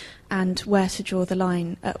intervene, and where to draw the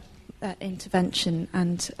line at intervention,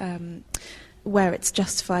 and where it's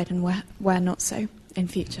justified and where not so in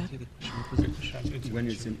future. When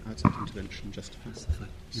is outside intervention justified?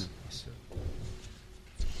 Yeah.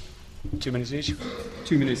 2 minutes each?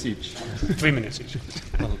 2 minutes each. 3 minutes each.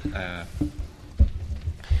 Well, I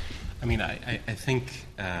think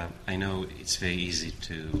I know it's very easy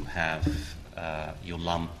to have you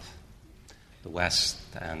lump the West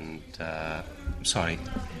and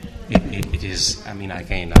it is.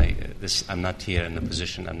 Again, I'm not here in a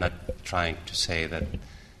position. I'm not trying to say that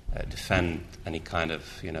defend any kind of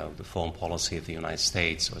the foreign policy of the United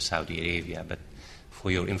States or Saudi Arabia, but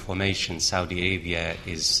for your information, Saudi Arabia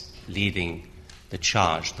is leading the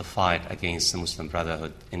charge, the fight against the Muslim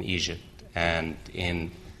Brotherhood in Egypt and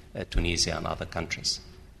in Tunisia and other countries.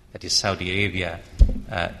 That is, Saudi Arabia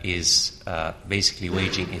is basically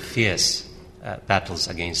waging a fierce battles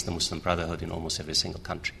against the Muslim Brotherhood in almost every single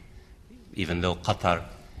country, even though Qatar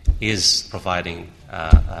is providing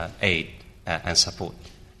aid and support.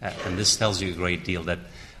 And this tells you a great deal that,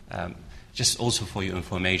 just also for your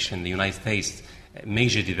information, the United States, a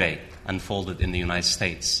major debate unfolded in the United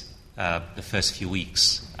States the first few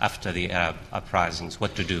weeks after the Arab uprisings,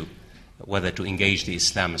 what to do, whether to engage the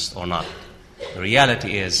Islamists or not. The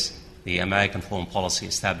reality is the American foreign policy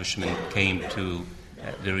establishment came to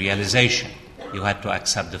the realization you had to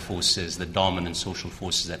accept the forces, the dominant social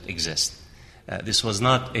forces that exist. This was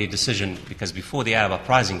not a decision, because before the Arab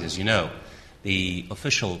uprisings, as you know, the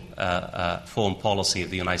official foreign policy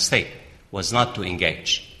of the United States was not to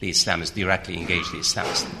engage the Islamists, directly engage the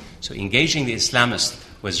Islamists. So engaging the Islamists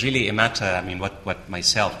was really a matter, what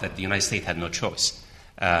myself, that the United States had no choice.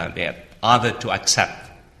 They had either to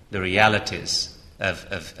accept the realities of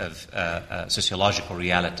sociological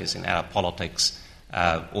realities in Arab politics,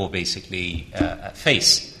 or basically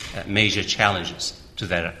face major challenges to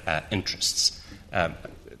their interests. The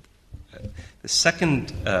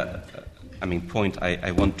second point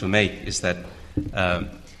I want to make is that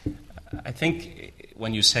I think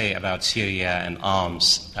when you say about Syria and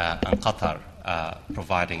arms and Qatar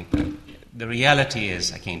providing, the reality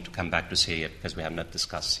is, again, to come back to Syria because we have not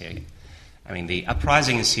discussed Syria. The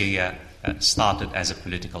uprising in Syria started as a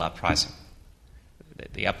political uprising.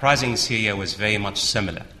 The uprising in Syria was very much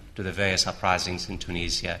similar to the various uprisings in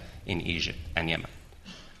Tunisia, in Egypt, and Yemen.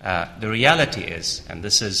 The reality is, and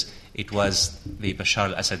it was the Bashar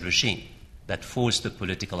al-Assad regime that forced the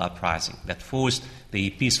political uprising, that forced the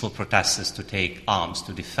peaceful protesters to take arms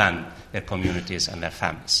to defend their communities and their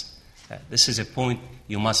families. This is a point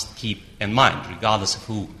you must keep in mind, regardless of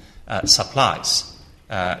who supplies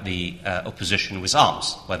the opposition with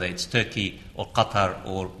arms, whether it's Turkey or Qatar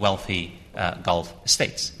or wealthy Gulf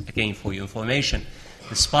states. Again, for your information,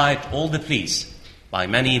 despite all the pleas by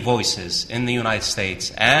many voices in the United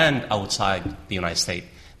States and outside the United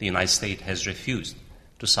States has refused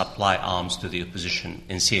to supply arms to the opposition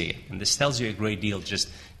in Syria. And this tells you a great deal. Just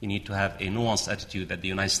you need to have a nuanced attitude that the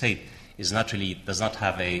United States does not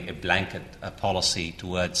have a blanket policy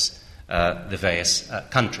towards the various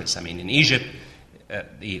countries. I mean, in Egypt,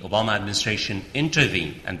 the Obama administration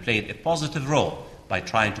intervened and played a positive role by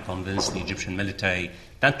trying to convince the Egyptian military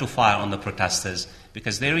not to fire on the protesters,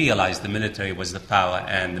 because they realized the military was the power,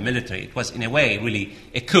 and the military, it was in a way really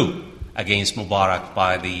a coup against Mubarak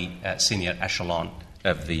by the senior echelon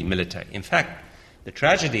of the military. In fact, the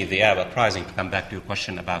tragedy of the Arab uprising, to come back to your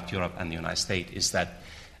question about Europe and the United States, is that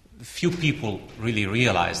few people really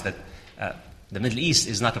realize that the Middle East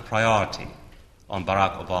is not a priority on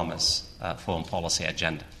Barack Obama's foreign policy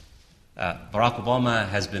agenda. Barack Obama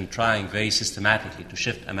has been trying very systematically to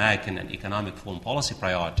shift American and economic foreign policy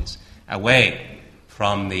priorities away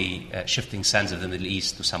from the shifting sands of the Middle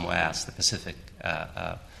East to somewhere else, the Pacific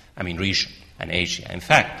region and Asia. In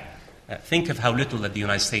fact, think of how little that the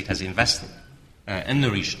United States has invested in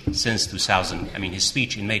the region since 2000. His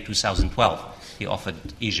speech in May 2012, he offered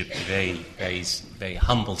Egypt a very, very, very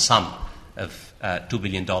humble sum of $2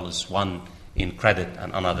 billion, one in credit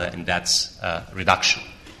and another in debts reduction.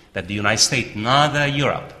 That the United States, neither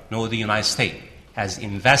Europe nor the United States, has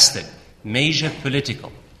invested major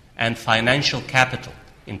political and financial capital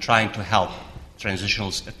in trying to help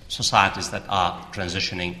transitional societies that are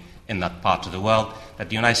transitioning in that part of the world. That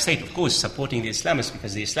the United States, of course, is supporting the Islamists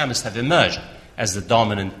because the Islamists have emerged as the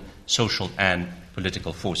dominant social and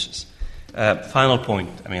political forces. Final point,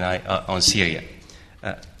 on Syria.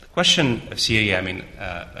 The question of Syria,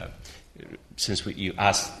 since you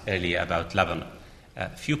asked earlier about Lebanon,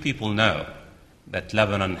 few people know that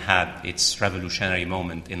Lebanon had its revolutionary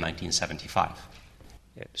moment in 1975.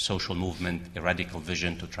 A social movement, a radical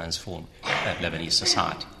vision to transform Lebanese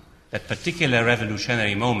society. That particular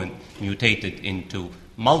revolutionary moment mutated into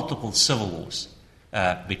multiple civil wars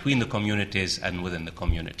between the communities and within the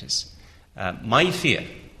communities. My fear,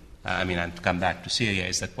 and to come back to Syria,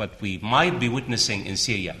 is that what we might be witnessing in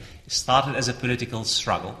Syria started as a political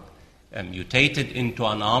struggle, mutated into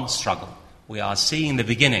an armed struggle. We are seeing the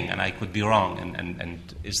beginning, and I could be wrong,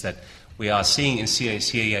 and is that we are seeing in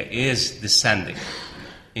Syria is descending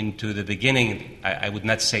into the beginning, I would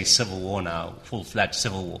not say civil war now, full-fledged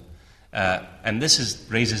civil war. And this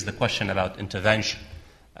raises the question about intervention.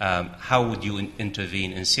 How would you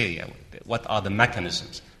intervene in Syria? What are the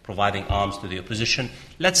mechanisms providing arms to the opposition?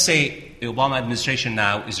 Let's say the Obama administration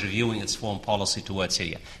now is reviewing its foreign policy towards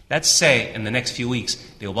Syria. Let's say in the next few weeks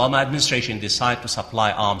the Obama administration decides to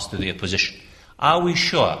supply arms to the opposition. Are we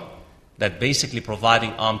sure that basically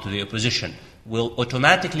providing arms to the opposition will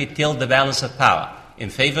automatically tilt the balance of power in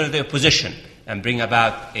favor of the opposition and bring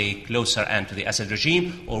about a closer end to the Assad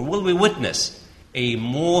regime, or will we witness a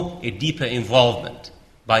deeper involvement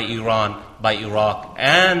by Iran, by Iraq,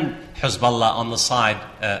 and Hezbollah on the side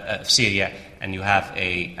of Syria, and you have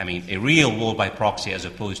a real war by proxy as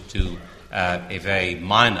opposed to a very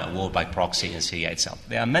minor war by proxy in Syria itself?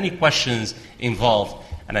 There are many questions involved,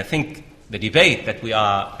 and I think the debate that we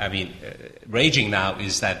are raging now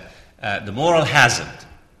is that the moral hazard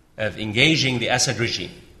of engaging the Assad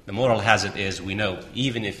regime, the moral hazard is, we know,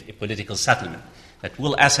 even if a political settlement, that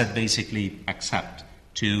will Assad basically accept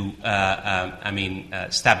to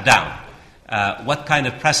step down? What kind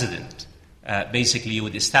of precedent basically you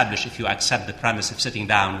would establish if you accept the premise of sitting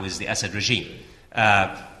down with the Assad regime?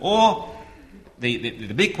 Or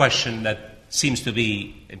the big question that seems to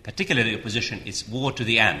be, in particular the opposition, is war to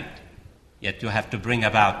the end. Yet you have to bring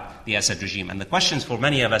about the Assad regime. And the question is for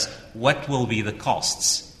many of us, what will be the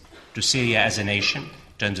costs to Syria as a nation, in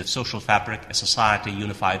terms of social fabric, a society,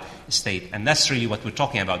 unified state? And that's really what we're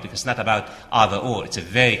talking about, because it's not about either or. It's a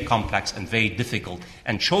very complex and very difficult.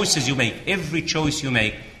 And choices you make, every choice you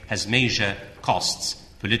make has major costs,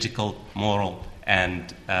 political, moral,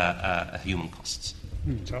 and human costs.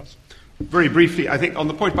 Charles? Very briefly, I think on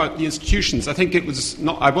the point about the institutions, I think it was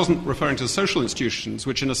not, I wasn't referring to the social institutions,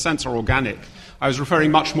 which in a sense are organic. I was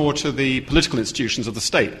referring much more to the political institutions of the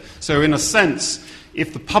state. So in a sense,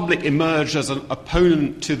 if the public emerged as an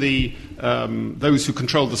opponent to the those who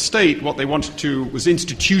control the state, what they wanted to was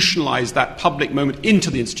institutionalize that public moment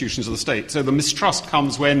into the institutions of the state. So the mistrust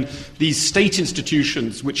comes when these state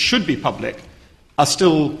institutions, which should be public, are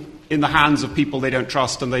still in the hands of people they don't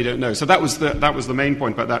trust and they don't know. So that was the main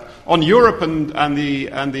point about that. On Europe and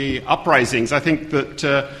the uprisings, I think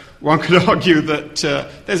that one could argue that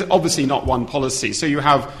there's obviously not one policy. So you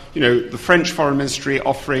have, the French Foreign Ministry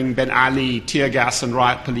offering Ben Ali tear gas and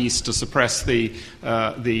riot police to suppress the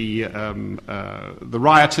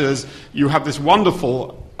rioters. You have this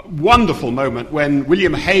wonderful moment when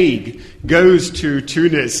William Hague goes to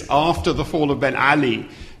Tunis after the fall of Ben Ali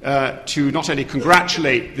to not only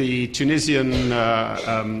congratulate the Tunisian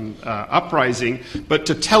uprising, but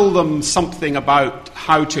to tell them something about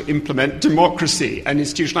how to implement democracy and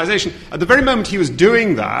institutionalization. At the very moment he was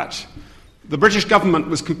doing that, the British government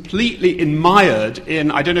was completely mired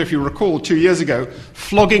in, I don't know if you recall, 2 years ago,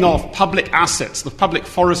 flogging off public assets, the public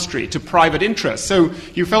forestry, to private interests. So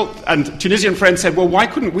you felt, and Tunisian friends said, well, why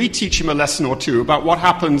couldn't we teach him a lesson or two about what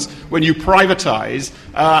happens when you privatize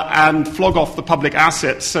and flog off the public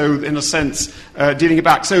assets, so in a sense, dealing it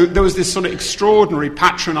back. So there was this sort of extraordinary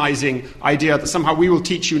patronizing idea that somehow we will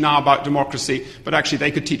teach you now about democracy, but actually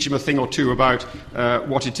they could teach him a thing or two about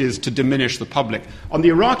what it is to diminish the public. On the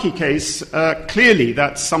Iraqi case, clearly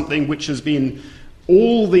that's something which has been,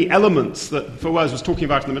 all the elements that Fawaz was talking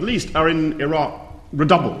about in the Middle East are in Iraq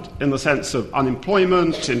redoubled, in the sense of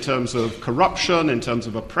unemployment, in terms of corruption, in terms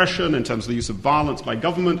of oppression, in terms of the use of violence by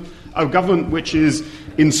government, a government which is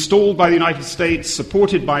installed by the United States,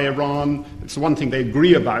 supported by Iran. It's the one thing they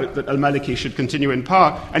agree about, that al-Maliki should continue in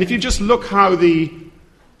power. And if you just look how the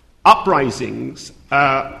uprisings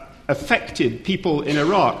affected people in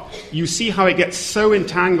Iraq, you see how it gets so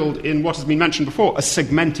entangled in what has been mentioned before, a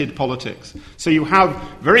segmented politics. So you have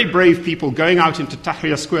very brave people going out into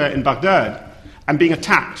Tahrir Square in Baghdad and being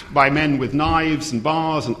attacked by men with knives and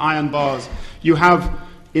bars and iron bars. You have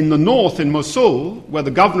in the north, in Mosul, where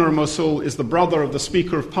the governor of Mosul is the brother of the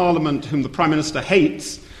Speaker of Parliament, whom the Prime Minister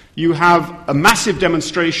hates, you have a massive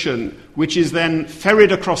demonstration which is then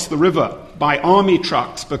ferried across the river by army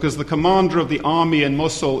trucks, because the commander of the army in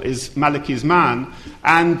Mosul is Maliki's man,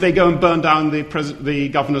 and they go and burn down the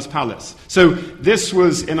governor's palace. So this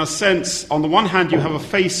was, in a sense, on the one hand you have a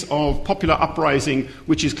face of popular uprising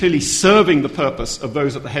which is clearly serving the purpose of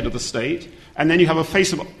those at the head of the state, and then you have a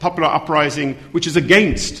face of popular uprising which is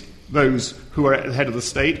against those who are at the head of the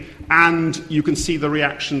state, and you can see the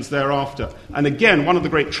reactions thereafter. And again, one of the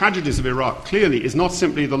great tragedies of Iraq, clearly, is not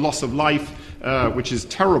simply the loss of life, which is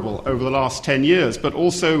terrible over the last 10 years, but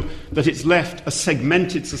also that it's left a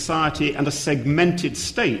segmented society and a segmented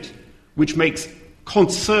state, which makes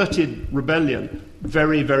concerted rebellion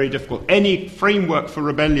very, very difficult. Any framework for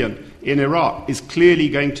rebellion in Iraq is clearly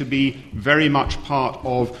going to be very much part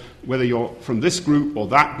of whether you're from this group or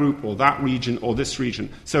that region or this region.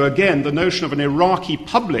 So again, the notion of an Iraqi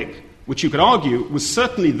public, which you could argue was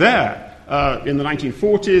certainly there in the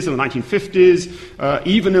 1940s and the 1950s,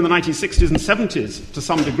 even in the 1960s and 70s to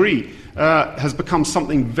some degree, has become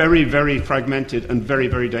something very, very fragmented and very,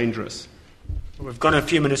 very dangerous. We've gone a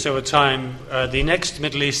few minutes over time. The next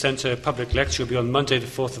Middle East Centre public lecture will be on Monday the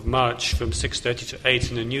 4th of March from 6:30 to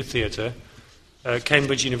 8 in the New Theatre.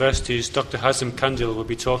 Cambridge University's Dr. Hazem Kandil will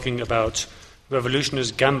be talking about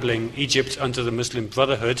revolutionaries gambling Egypt under the Muslim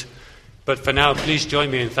Brotherhood. But for now, please join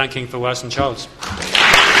me in thanking Fawaz and Charles.